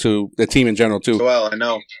spoken to the team in general too. Well, I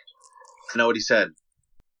know what he said.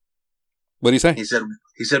 What did he say?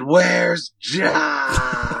 He said, "Where's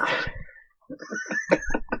Ja?"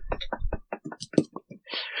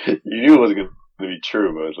 You knew it wasn't going to be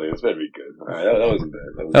true, but I was like, it's better be good. All right, that wasn't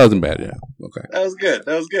bad. That wasn't bad, yeah. Okay. That was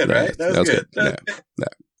good, yeah, right? That was good. Yeah.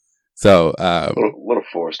 So, a little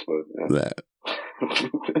forced, but yeah.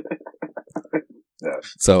 Yeah.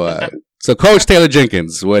 So Coach Taylor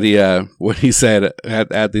Jenkins, what he said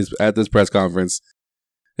at this press conference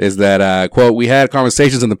is that quote, "We had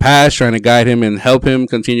conversations in the past trying to guide him and help him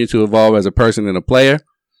continue to evolve as a person and a player.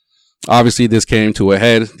 Obviously, this came to a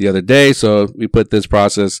head the other day, so we put this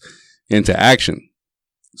process into action."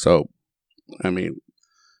 So, I mean,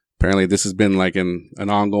 apparently this has been like an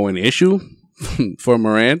ongoing issue for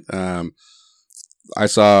Morant. I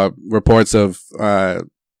saw reports of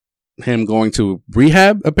him going to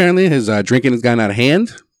rehab. Apparently, his drinking has gotten out of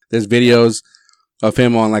hand. There's videos of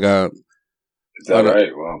him on like a. Is that right?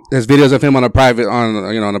 Wow. There's videos of him on a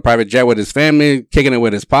private jet with his family, kicking it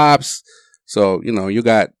with his pops. So, you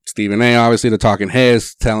got Stephen A, obviously, the talking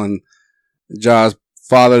heads, telling Ja's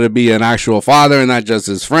father to be an actual father and not just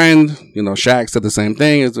his friend. Shaq said the same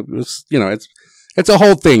thing. It's a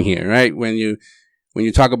whole thing here, right? When you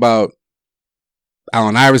talk about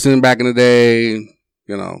Allen Iverson back in the day,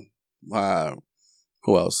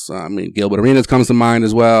 who else? I mean, Gilbert Arenas comes to mind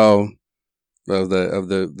as well. Of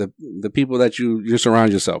the people that you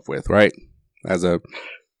surround yourself with, right? As a,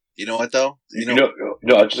 you know what though?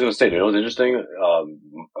 No, I was just gonna say, it was interesting.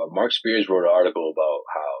 Mark Spears wrote an article about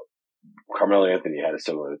how Carmelo Anthony had a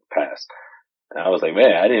similar past, and I was like,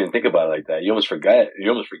 man, I didn't even think about it like that. You almost forget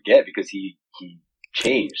because he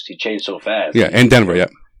changed. He changed so fast. Yeah, in Denver, yeah.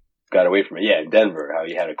 Got away from it. Yeah, in Denver, how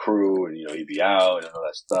he had a crew and he'd be out and all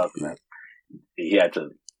that stuff. And he had to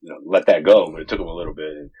let that go, but it took him a little bit.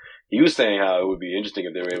 And he was saying how it would be interesting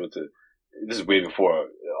if they were able to. This is way before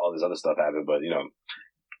all this other stuff happened, but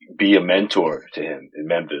be a mentor to him in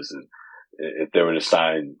Memphis, and if they were to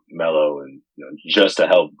sign Melo and just to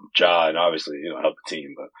help Ja and obviously help the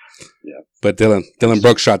team, but yeah. But Dylan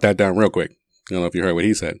Brooks shot that down real quick. I don't know if you heard what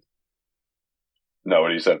he said. No, what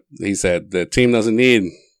did he say? He said the team doesn't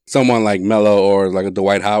need someone like Melo or like a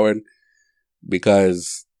Dwight Howard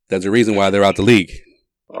because there's a reason why they're out the league.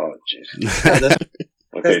 Oh, jeez.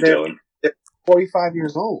 Okay, Dylan. 45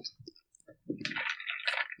 years old.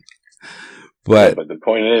 But the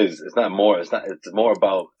point is, it's more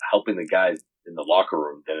about helping the guys in the locker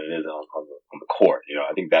room than it is on the court.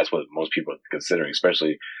 I think that's what most people are considering,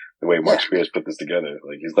 especially the way Mark Spears put this together.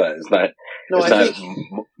 Like, it's not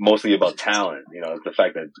mostly about talent. It's the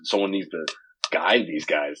fact that someone needs to guide these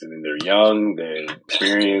guys. I mean, they're young, they're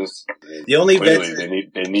experienced.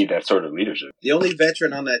 They need that sort of leadership. The only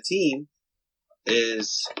veteran on that team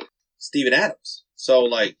is Steven Adams. So,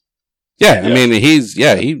 like, I mean,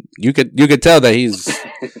 you could tell that he's.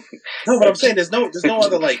 No, but I'm saying there's no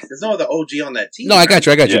other OG on that team. No, I got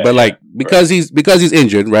you. But because he's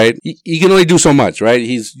injured, right? He can only do so much, right?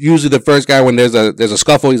 He's usually the first guy when there's a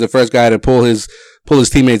scuffle. He's the first guy to pull his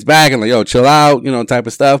teammates back and like, yo, chill out, type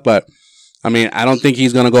of stuff. But I mean, I don't think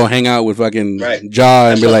he's gonna go hang out with fucking Ja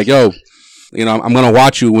and be like, yo, I'm gonna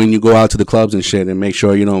watch you when you go out to the clubs and shit and make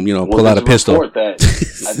sure pull out a pistol.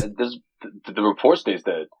 The report states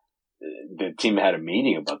that the team had a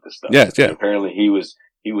meeting about this stuff. Yes, yeah. And apparently he was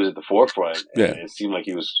at the forefront. And yeah. It seemed like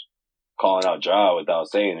he was calling out Ja without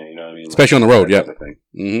saying it. You know what I mean? Especially on the road, yeah.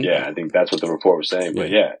 Mm-hmm. Yeah, I think that's what the report was saying. But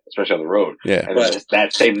especially on the road. Yeah. And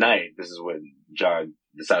that same night, this is when Ja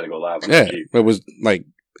decided to go live. It was like,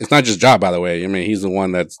 it's not just Ja, by the way. I mean, he's the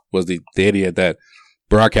one that was the idiot that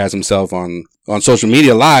broadcast himself on social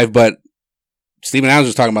media live. But Steven Adams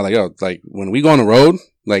was talking about like, yo, like when we go on the road,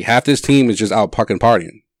 like half this team is just out fucking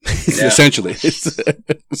partying. Essentially,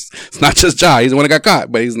 it's not just Ja. He's the one that got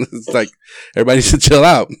caught, but it's like everybody should chill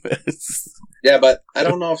out. Yeah, but I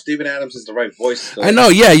don't know if Steven Adams is the right voice. I know,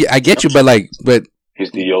 I get you, but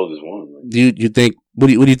he's the oldest one. Do you think? What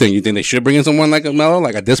do you think? You think they should bring in someone like Melo,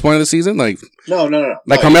 like at this point of the season? Like no.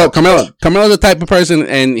 Like Carmelo's the type of person,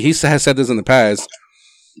 and he has said this in the past.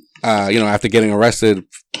 After getting arrested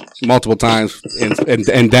multiple times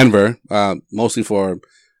in Denver, mostly for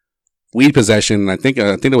weed possession. I think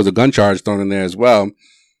there was a gun charge thrown in there as well.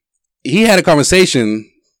 He had a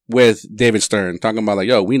conversation with David Stern talking about like,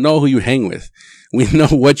 yo, we know who you hang with. We know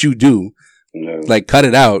what you do. No. Like, cut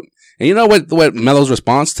it out. And you know what Melo's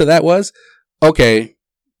response to that was? Okay,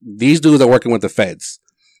 these dudes are working with the feds.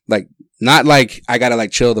 Like, not like I gotta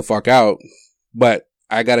like chill the fuck out, but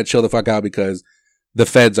I gotta chill the fuck out because the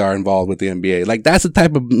feds are involved with the NBA. Like, that's the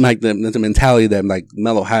type of like the mentality that like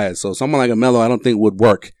Melo has. So someone like a Melo, I don't think would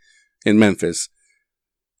work in Memphis.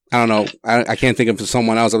 I don't know. I can't think of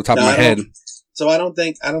someone else off the top of my head. So I don't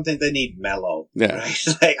think they need Melo. Yeah. Right?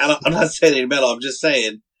 Like, I'm not saying they need Melo. I'm just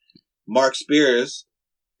saying Mark Spears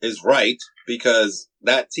is right because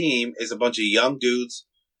that team is a bunch of young dudes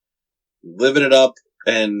living it up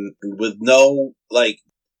and with no like.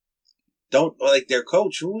 Don't like their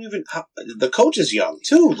coach. The coach is young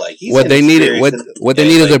too. Like he's what they needed. What they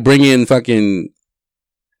needed to bring in fucking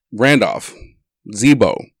Randolph,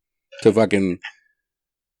 Zebo, to fucking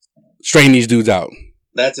straighten these dudes out.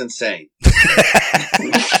 That's insane.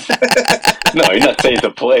 No, you're not saying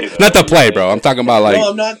to play. Though. Not to play, bro. I'm talking about like. No,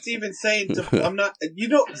 I'm not even saying to. I'm not. You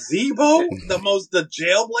know, Zebo, the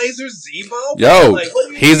Jailblazers, Zebo. Yo, like,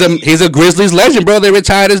 he's a Grizzlies legend, bro. They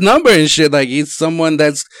retired his number and shit. Like he's someone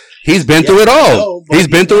he's been through it all. He's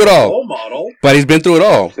been through it all. Role model, but he's been through it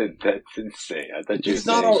all. That's insane. I thought you. He's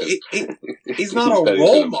not a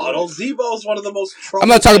role model. Zebo's one of the most. I'm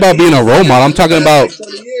not talking about being a role model.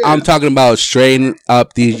 I'm talking about straightening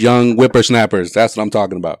up these young whippersnappers. That's what I'm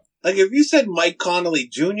talking about. Like, if you said Mike Connolly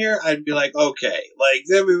Jr., I'd be like, okay. Like,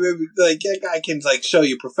 that guy can, like, show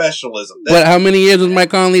you professionalism. But how many years was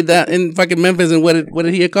Mike Connolly in fucking Memphis, and what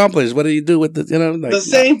did he accomplish? What did he do with the, like, the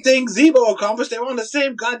same thing Zebo accomplished? They were on the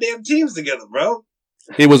same goddamn teams together, bro.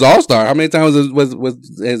 He was All-Star. How many times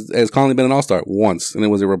has Connolly been an All-Star? Once, and it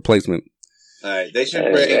was a replacement. All right, they should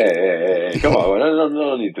bring... Hey, come on.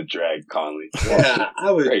 No need to drag Conley. Yeah,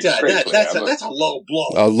 I would... That's a low blow.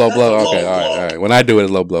 A low blow? Okay, all right. When I do it,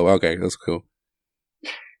 a low blow. Okay, that's cool.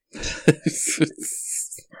 This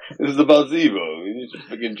is about Zebo. You're just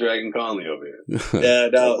freaking dragging Conley over here. Yeah,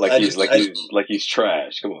 no. He's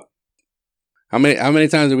trash. Come on. How many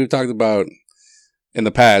times have we talked about in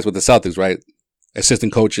the past with the Celtics, right?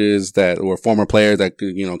 Assistant coaches that were former players that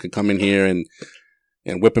could come in here and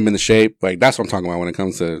whip him into shape. Like, that's what I'm talking about when it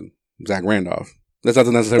comes to Zach Randolph. That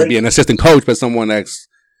doesn't necessarily be an assistant coach, but someone that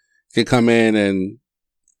could come in and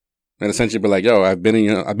essentially be like, "Yo, I've been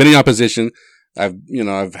in your position. I've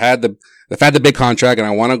had the big contract, and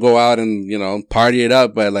I want to go out and party it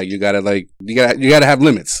up, but like you gotta have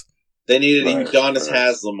limits." They needed Udonis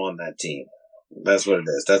Haslem on that team. That's what it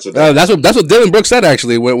is. That's what Dylan Brooks said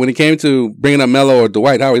actually when it came to bringing up Melo or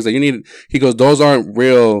Dwight Howard. He's like, he goes, those aren't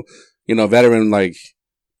real. Veteran, like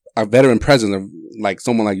a veteran presence of like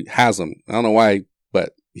someone like Haslam. I don't know why, but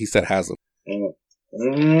he said Haslam. You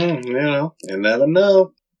never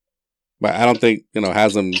know. But I don't think,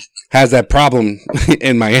 Haslam has that problem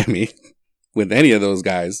in Miami with any of those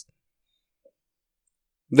guys.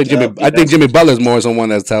 I think Jimmy Butler's more someone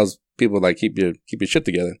that tells people like keep your shit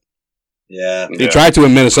together. Yeah. He tried to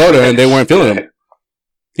in Minnesota and they weren't feeling him.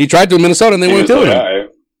 He tried to in Minnesota and they weren't feeling him. All right.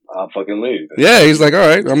 I'll fucking leave. Yeah, he's like, all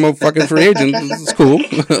right, I'm a fucking free agent. It's cool.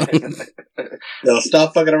 Yo,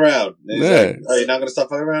 stop fucking around. Yeah. Like, oh, you're not going to stop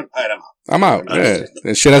fucking around? All right, I'm out. Yeah.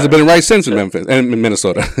 And shit hasn't been right since in Memphis and in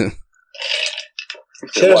Minnesota.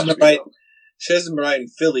 Shit hasn't been right in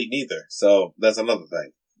Philly neither. So that's another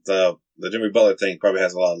thing. So the Jimmy Butler thing probably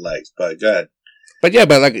has a lot of legs. But go ahead. But yeah,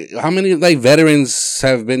 but like, how many like veterans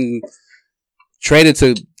have been traded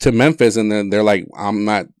to Memphis and then they're like, I'm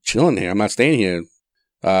not chilling here. I'm not staying here.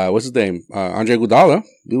 What's his name? Andre Iguodala.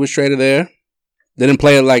 He was traded there. Didn't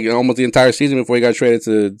play like almost the entire season before he got traded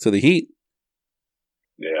to the Heat.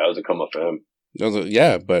 Yeah, that was a come up for him.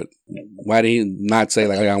 Yeah, but why did he not say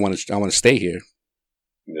like, I want to stay here?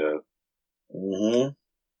 Yeah. Mm-hmm.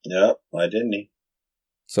 Yep. Why didn't he?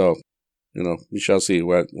 So, we shall see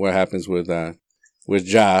what happens with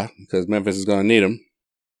Ja, because Memphis is going to need him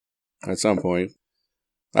at some point.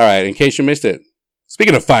 All right. In case you missed it,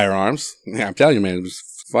 speaking of firearms, yeah, I'm telling you, man,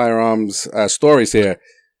 firearms stories here.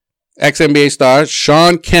 Ex-NBA star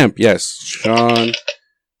Shawn Kemp. Yes, Shawn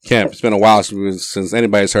Kemp. It's been a while since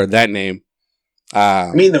anybody's heard that name.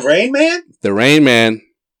 You mean the Rain Man? The Rain Man.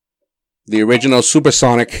 The original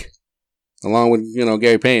Supersonic. Along with,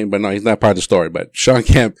 Gary Payne. But no, he's not part of the story. But Shawn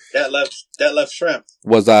Kemp. That left shrimp.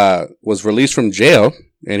 Was released from jail.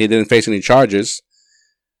 And he didn't face any charges.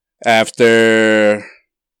 After...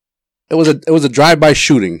 It was a drive-by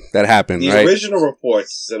shooting that happened, right? The original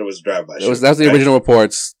reports said it was a drive-by shooting. That's the original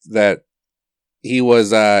reports that he was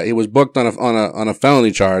booked on a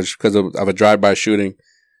felony charge because of a drive-by shooting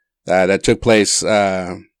that took place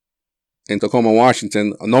in Tacoma,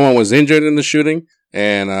 Washington. No one was injured in the shooting,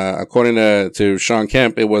 and according to Shawn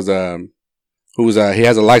Kemp, it was he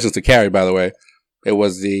has a license to carry, by the way. It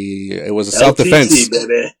was a self-defense.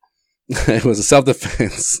 Baby. It was a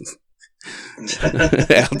self-defense.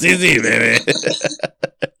 LTZ, baby.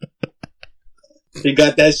 He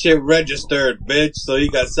got that shit registered, bitch. So he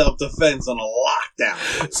got self-defense on a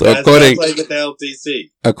lockdown. So that's according how you get the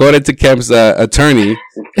LTC. According to Kemp's attorney,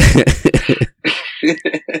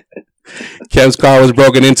 Kemp's car was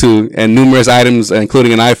broken into and numerous items,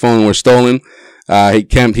 including an iPhone, were stolen.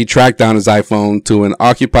 He tracked down his iPhone to an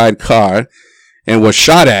occupied car and was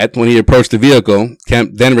shot at when he approached the vehicle.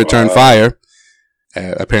 Kemp then returned fire.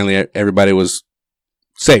 Apparently, everybody was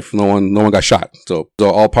safe. No one got shot. So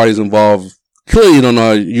all parties involved clearly don't know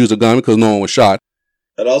how to use a gun because no one was shot.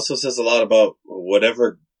 That also says a lot about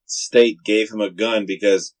whatever state gave him a gun,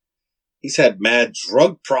 because he's had mad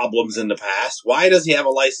drug problems in the past. Why does he have a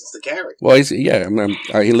license to carry? Well,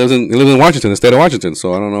 he lives in Washington, the state of Washington.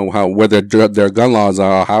 So I don't know where their gun laws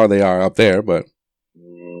are, or how they are up there, but.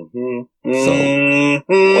 Wait,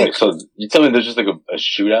 so you tell me there's just like a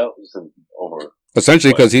shootout over?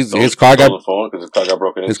 Essentially, because his car got broken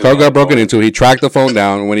into. His car got broken into. He tracked the phone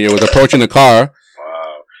down, and when he was approaching the car,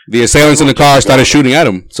 the assailants in the car started shooting at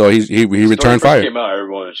him. So he returned fire. Came out,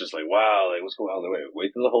 everyone was just like, "Wow, like what's going on?"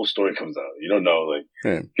 Wait till the whole story comes out. You don't know. Like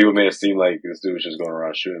people made it seem like this dude was just going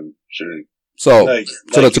around shooting. So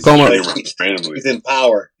the Tacoma, he's in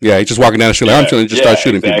power. Yeah, he's just walking down the street. I'm chilling, just start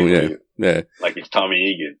shooting people. Yeah. Like it's Tommy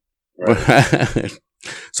Egan. Right.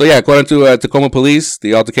 So according to Tacoma police,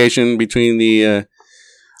 the altercation between the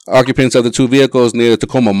occupants of the two vehicles near the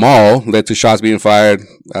Tacoma Mall led to shots being fired.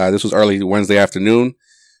 This was early Wednesday afternoon.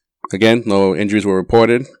 Again, no injuries were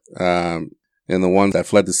reported. And the one that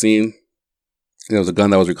fled the scene, there was a gun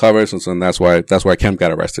that was recovered, so that's why Kemp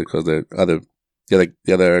got arrested, because the other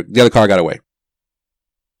car got away.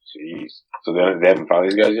 Jeez. So they haven't found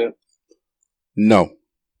these guys yet? No,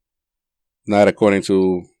 not according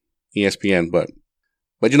to ESPN, but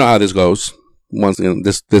you know how this goes. Once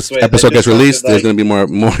this episode gets released, there's going to be more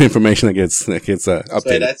information that gets updated. So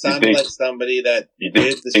that sounded like somebody that you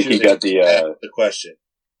think he got the question.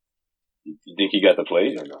 You think he got the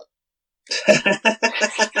plate or not?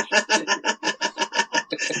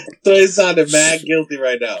 So he sounded mad guilty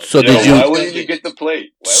right now. So why wouldn't you get the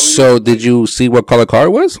plate? Did you see what color car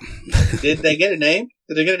it was? Did they get a name?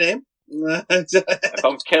 If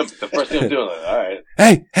I'm Kemp, the first thing I'm doing, like, all right.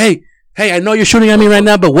 Hey, I know you're shooting at me right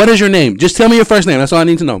now, but what is your name? Just tell me your first name. That's all I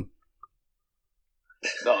need to know.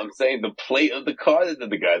 No, I'm saying the plate of the car that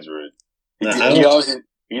the guys were in. He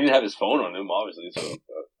didn't have his phone on him, obviously. So,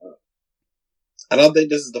 I don't think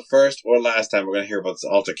this is the first or last time we're going to hear about this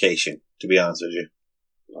altercation, to be honest with you.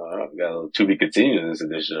 We got a to be continued in this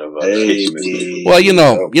edition of Well, you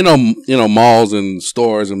know, malls and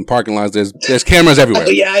stores and parking lots. There's cameras everywhere.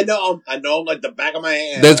 Yeah, I know them like the back of my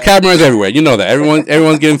hand. There's cameras everywhere. You know that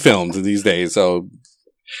everyone's getting filmed these days. So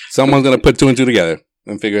someone's gonna put two and two together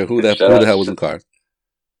and figure who the hell was in the car.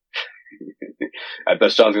 I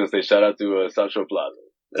thought Sean's gonna say shout out to South Shore Plaza.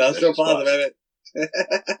 South Shore Plaza, baby.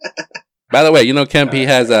 By the way, you know Kemp, he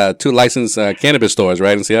has 2 licensed cannabis stores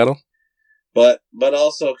right in Seattle. But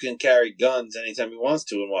also can carry guns anytime he wants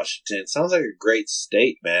to in Washington. Sounds like a great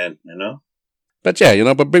state, man, you know? But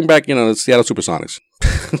yeah, but bring back, the Seattle Supersonics.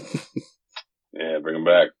 Yeah, bring them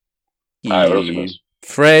back. All right, what else?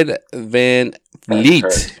 Fred Van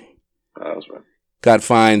Vliet got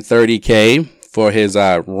fined $30,000 for his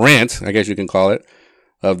rant, I guess you can call it,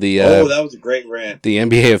 of the that was a great rant. The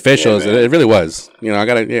NBA officials. Yeah, it really was. I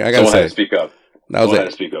gotta say. Had to speak up. That was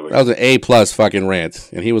an A+ fucking rant,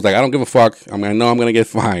 and he was like, "I don't give a fuck. I know I'm gonna get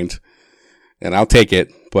fined, and I'll take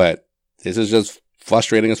it, but this is just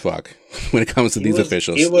frustrating as fuck when it comes to these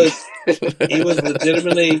officials." He was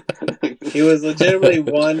legitimately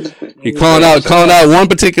one. He calling out one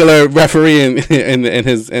particular referee in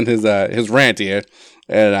his rant here,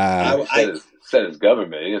 and I said his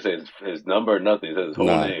government. He didn't say his number, nothing. He said his whole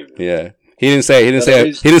name. Yeah. He didn't say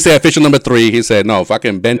official number 3. He said, no,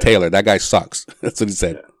 fucking Ben Taylor. That guy sucks. That's what he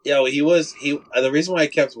said. Yo, the reason why I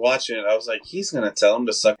kept watching it, I was like, he's going to tell him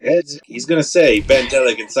to suck heads. He's going to say Ben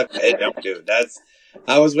Taylor can suck head. Dude,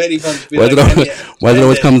 I was waiting for him to be why it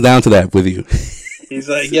always comes down to that with you? He's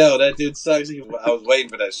like, yo, that dude sucks. I was waiting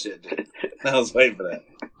for that shit, dude. I was waiting for that.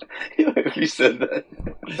 If you said that.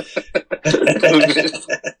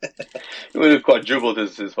 He would have quadrupled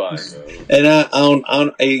his fine, bro.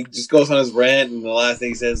 And he just goes on his rant, and the last thing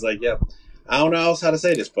he says is like, "Yep, I don't know else how to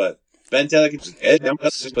say this, but Ben Taylor can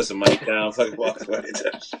just put some mic down, fucking walk away."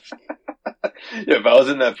 Yeah, if I was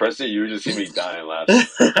in that presser, you would just see me dying laughing.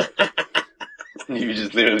 You would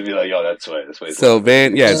just literally be like, "Yo, that's way." So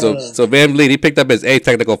Van Vliet, he picked up his 8th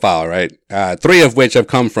technical foul, right? 3 of which have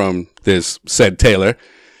come from this said Taylor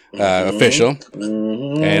official,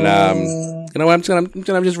 and you know what? I'm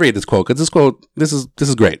gonna just read this quote because this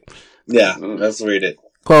is great. Yeah, let's read it.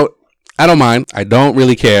 Quote, I don't mind. I don't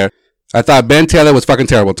really care. I thought Ben Taylor was fucking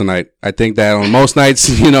terrible tonight. I think that on most nights,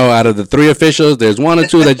 out of the 3 officials, there's 1 or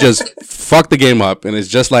 2 that just fuck the game up, and it's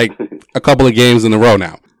just like a couple of games in a row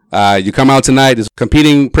now. You come out tonight, is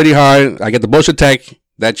competing pretty hard. I get the bullshit tech.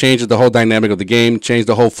 That changes the whole dynamic of the game, changed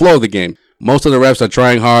the whole flow of the game. Most of the refs are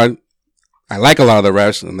trying hard. I like a lot of the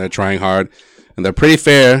refs, and they're trying hard, and they're pretty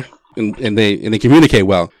fair, and they communicate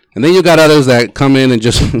well. And then you got others that come in and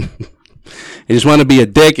just they just want to be a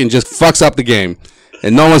dick and just fucks up the game.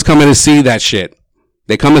 And no one's coming to see that shit.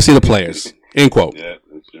 They come to see the players. End quote. Yeah,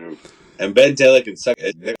 that's true. And Ben Taylor can suck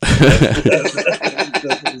it.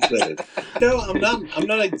 No, I'm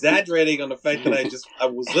not exaggerating on the fact that I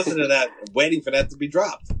was listening to that, waiting for that to be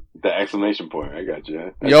dropped. The exclamation point. I got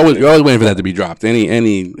you. You're always waiting for that to be dropped.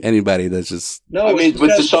 Anybody that's just no. I mean, but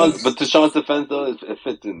Deshaun's defense though, it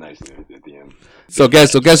fits in nicely at the end. So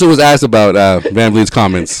guess who was asked about Van Vliet's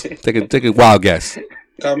comments? Take a wild guess.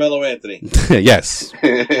 Carmelo Anthony. Yes,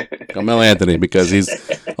 Carmelo Anthony, because he's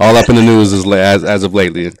all up in the news as of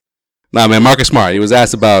lately. Nah, man, Marcus Smart. He was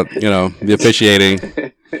asked about the officiating.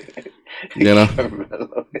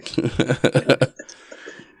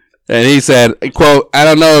 And he said, quote, I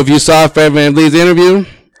don't know if you saw Fred VanVleet's interview.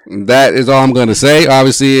 That is all I'm going to say.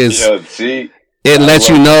 Obviously, it lets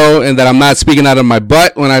you know and that I'm not speaking out of my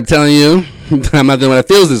butt when I'm telling you that I'm not doing what it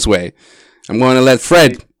feels this way. I'm going to let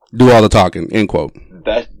Fred do all the talking, end quote.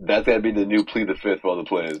 That's got to be the new plead the fifth for all the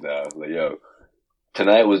players now. Like, yo,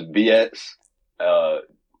 tonight was BS.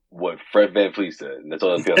 What Fred VanVleet said. And that's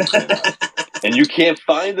all I'm saying. And you can't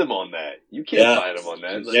find him on that. You can't find him on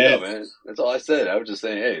that. It's like, yo, man, that's all I said. I was just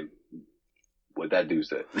saying, hey, what that dude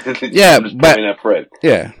said. Yeah, I'm just pointing at Fred.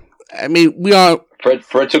 Yeah, I mean, we all.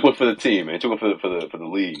 Fred took one for the team, and he took one for the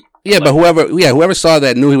league. Yeah, but whoever saw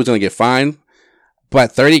that knew he was going to get fined.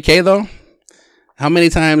 But $30,000 though, how many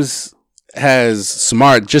times has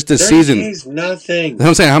Smart just this season? Nothing.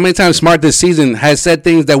 I'm saying, how many times Smart this season has said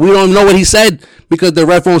things that we don't know what he said because the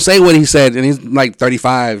ref won't say what he said, and he's like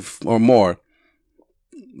 35 or more,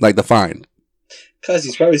 like the fine. Because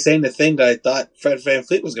he's probably saying the thing that I thought Fred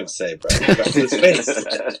VanVleet was going to say, bro. Right to his face.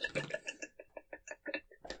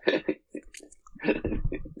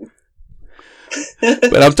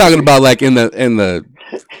 But I'm talking about like in the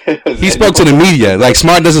he spoke to the media. Like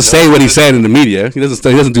Smart doesn't say what he said in the media. He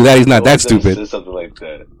doesn't do that. He's not that stupid. Said something like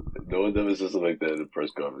that. No one ever said something like that in the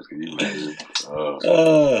press conference. Can you imagine?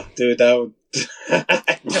 Dude, that would.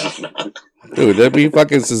 I don't know. Dude, there'd be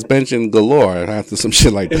fucking suspension galore after some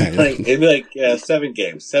shit like that. It'd be like 7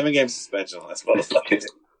 games. 7 game suspension on that motherfucker.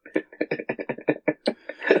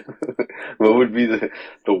 What would be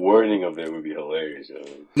the wording of it would be hilarious. Yo.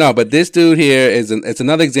 No, but this dude here it's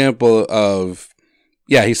another example of,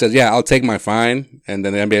 he says, I'll take my fine. And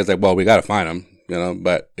then the NBA is like, well, we got to fine him,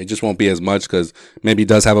 but it just won't be as much because maybe he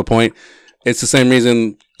does have a point. It's the same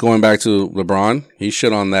reason going back to LeBron. He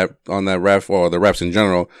shit on that ref or the refs in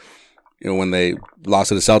general, when they lost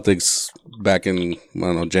to the Celtics back in,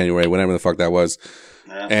 January, whatever the fuck that was.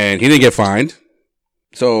 Yeah. And he didn't get fined.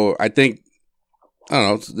 So I think,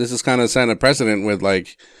 this is kind of setting a precedent with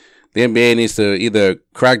like the NBA needs to either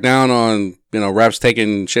crack down on, refs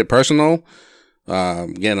taking shit personal,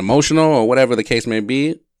 getting emotional or whatever the case may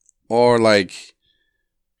be, or like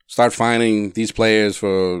start fining these players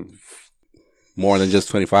for more than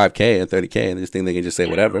just $25,000 and $30,000 and just think they can just say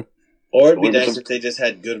whatever. Or it'd be nice if they just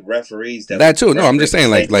had good referees. That too. No, I'm just saying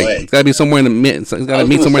like it's gotta be somewhere in the mid. It's gotta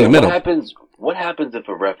meet somewhere in the middle. What happens if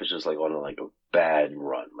a ref is just like on a bad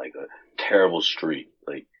run, like a terrible streak?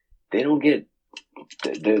 Like they don't get,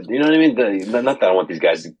 you know what I mean? Not that I want these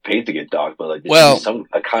guys paid to get docked, but like there's some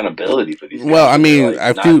accountability for these guys. Well, I mean,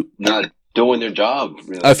 not doing their job.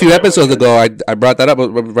 A few episodes ago, I brought that up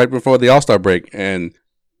right before the All-Star break, and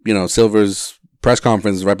Silver's press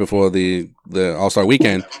conference right before the All-Star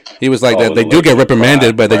weekend, he was like that they do get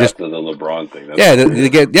reprimanded, but they just the LeBron thing. They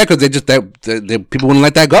get because they just that people wouldn't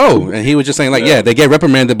let that go, and he was just saying like they get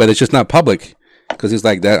reprimanded, but it's just not public because he's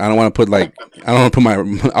like that. I don't want to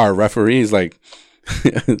put our referees like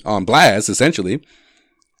on blast essentially.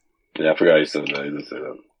 Yeah, I forgot he said that. He didn't say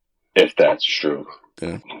that. If that's true.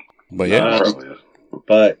 Yeah, but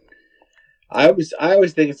but I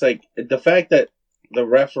always think it's like the fact that the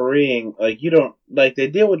refereeing, like, you don't, like, they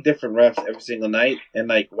deal with different refs every single night, and,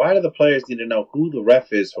 like, why do the players need to know who the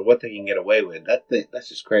ref is for what they can get away with? That's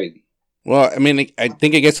just crazy. Well, I mean, I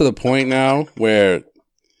think it gets to the point now where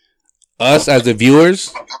us, as the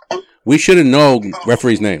viewers, we shouldn't know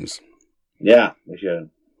referees' names. Yeah, we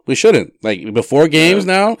shouldn't. We shouldn't. Like, before games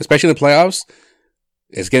now, especially in the playoffs,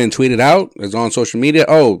 it's getting tweeted out. It's on social media.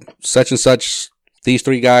 Oh, such and such, these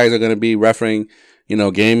 3 guys are going to be refereeing,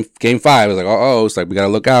 game 5 is like, it's like we gotta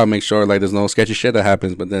look out, make sure like there's no sketchy shit that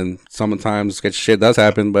happens. But then sometimes sketchy shit does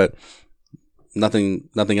happen, but nothing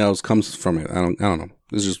else comes from it. I don't know.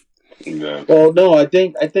 It's just Well, no, I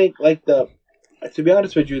think like to be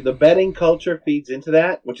honest with you, the betting culture feeds into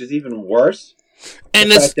that, which is even worse.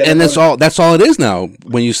 And that's all it is now.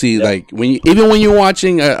 When you see like when you're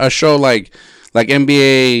watching a show like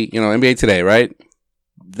NBA, NBA Today, right?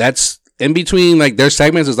 That's in between like their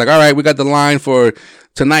segments. It's like, all right, we got the line for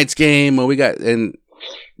tonight's game, and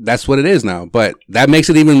that's what it is now. But that makes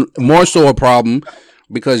it even more so a problem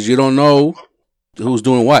because you don't know who's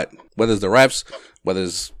doing what, whether it's the refs, whether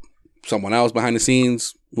it's someone else behind the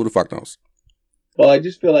scenes. Who the fuck knows? Well, I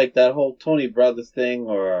just feel like that whole Tony Brothers thing,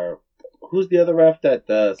 or who's the other ref that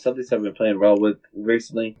Celtics have been playing well with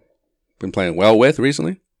recently? Been playing well with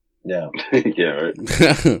recently? Yeah. Yeah,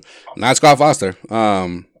 right. Not Scott Foster.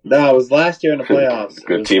 No, it was last year in the playoffs.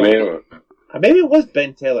 Good teammate, or maybe it was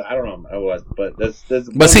Ben Taylor. I don't know. It was, but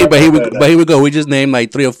here we go. We just named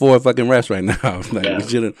like 3 or 4 fucking refs right now. Like, we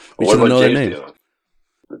shouldn't know their names.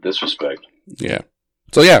 The disrespect. Yeah.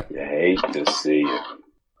 So yeah. You hate to see you.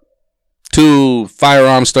 2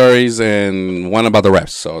 firearm stories and 1 about the refs.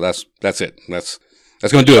 So that's it. That's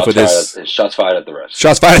gonna do it for this. Shots fired at the refs.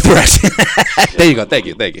 Shots fired at the refs. There you go. Thank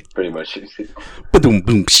you. Pretty much. Boom,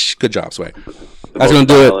 boom. Good job, Sway. That's gonna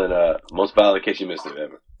do it. Most violent in case you missed it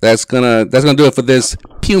ever. That's gonna do it for this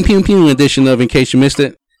pew edition of In Case You Missed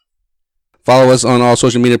It. Follow us on all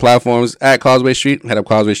social media platforms at Causeway Street. Head up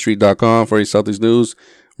causewaystreet.com for your Celtics news,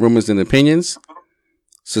 rumors, and opinions.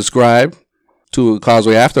 Subscribe to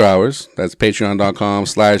Causeway After Hours. That's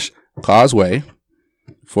patreon.com/Causeway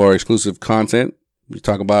for exclusive content. We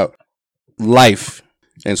talk about life.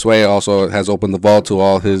 And Sway also has opened the vault to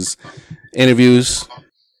all his interviews.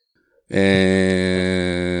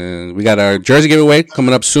 And we got our jersey giveaway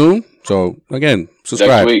coming up soon. So, again,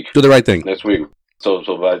 subscribe. Next week. Do the right thing. Next week. So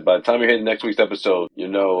by the time you hit next week's episode, you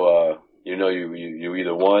either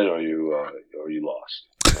won or you lost.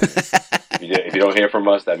 If you don't hear from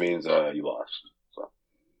us, that means you lost. So.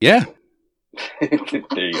 Yeah.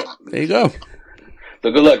 There you go.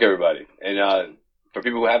 So good luck, everybody. And for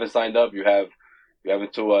people who haven't signed up, you have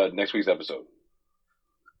until next week's episode.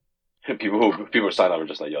 People who sign up are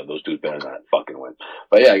just like, yo, those dudes better not fucking win.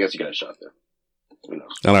 But yeah, I guess you got a shot there. Who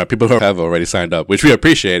knows? All right, people who have already signed up, which we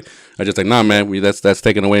appreciate, are just like, nah, man, that's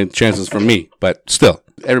taking away chances from me. But still,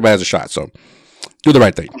 everybody has a shot, so do the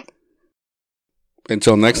right thing.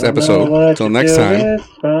 Until next episode, until next time.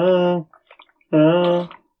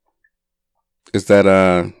 Is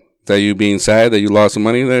that you being sad that you lost some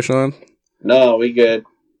money there, Sean? No, we good.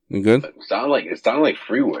 You good? It sounded like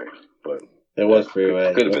Freeway, but it was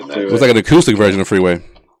Freeway. Could have been that. It was like an acoustic version of Freeway.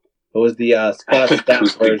 It was the scotched out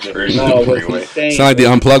version. No, it was the stained. It's not like the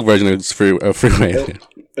unplugged version of Freeway.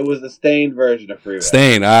 It was the stained version of Freeway.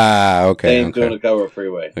 Stained. Okay. Stained doing the cover of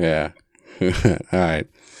Freeway. Yeah. All right.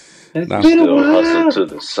 Now still hustle till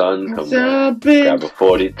the sun comes down. Grab a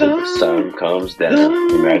 40 till the sun comes down.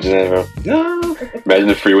 Imagine that, bro. Imagine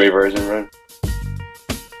the Freeway version, bro.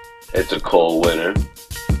 It's a cold winter.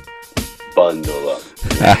 Bundle up.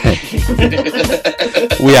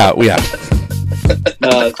 We out.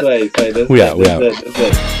 No, it's right. We out.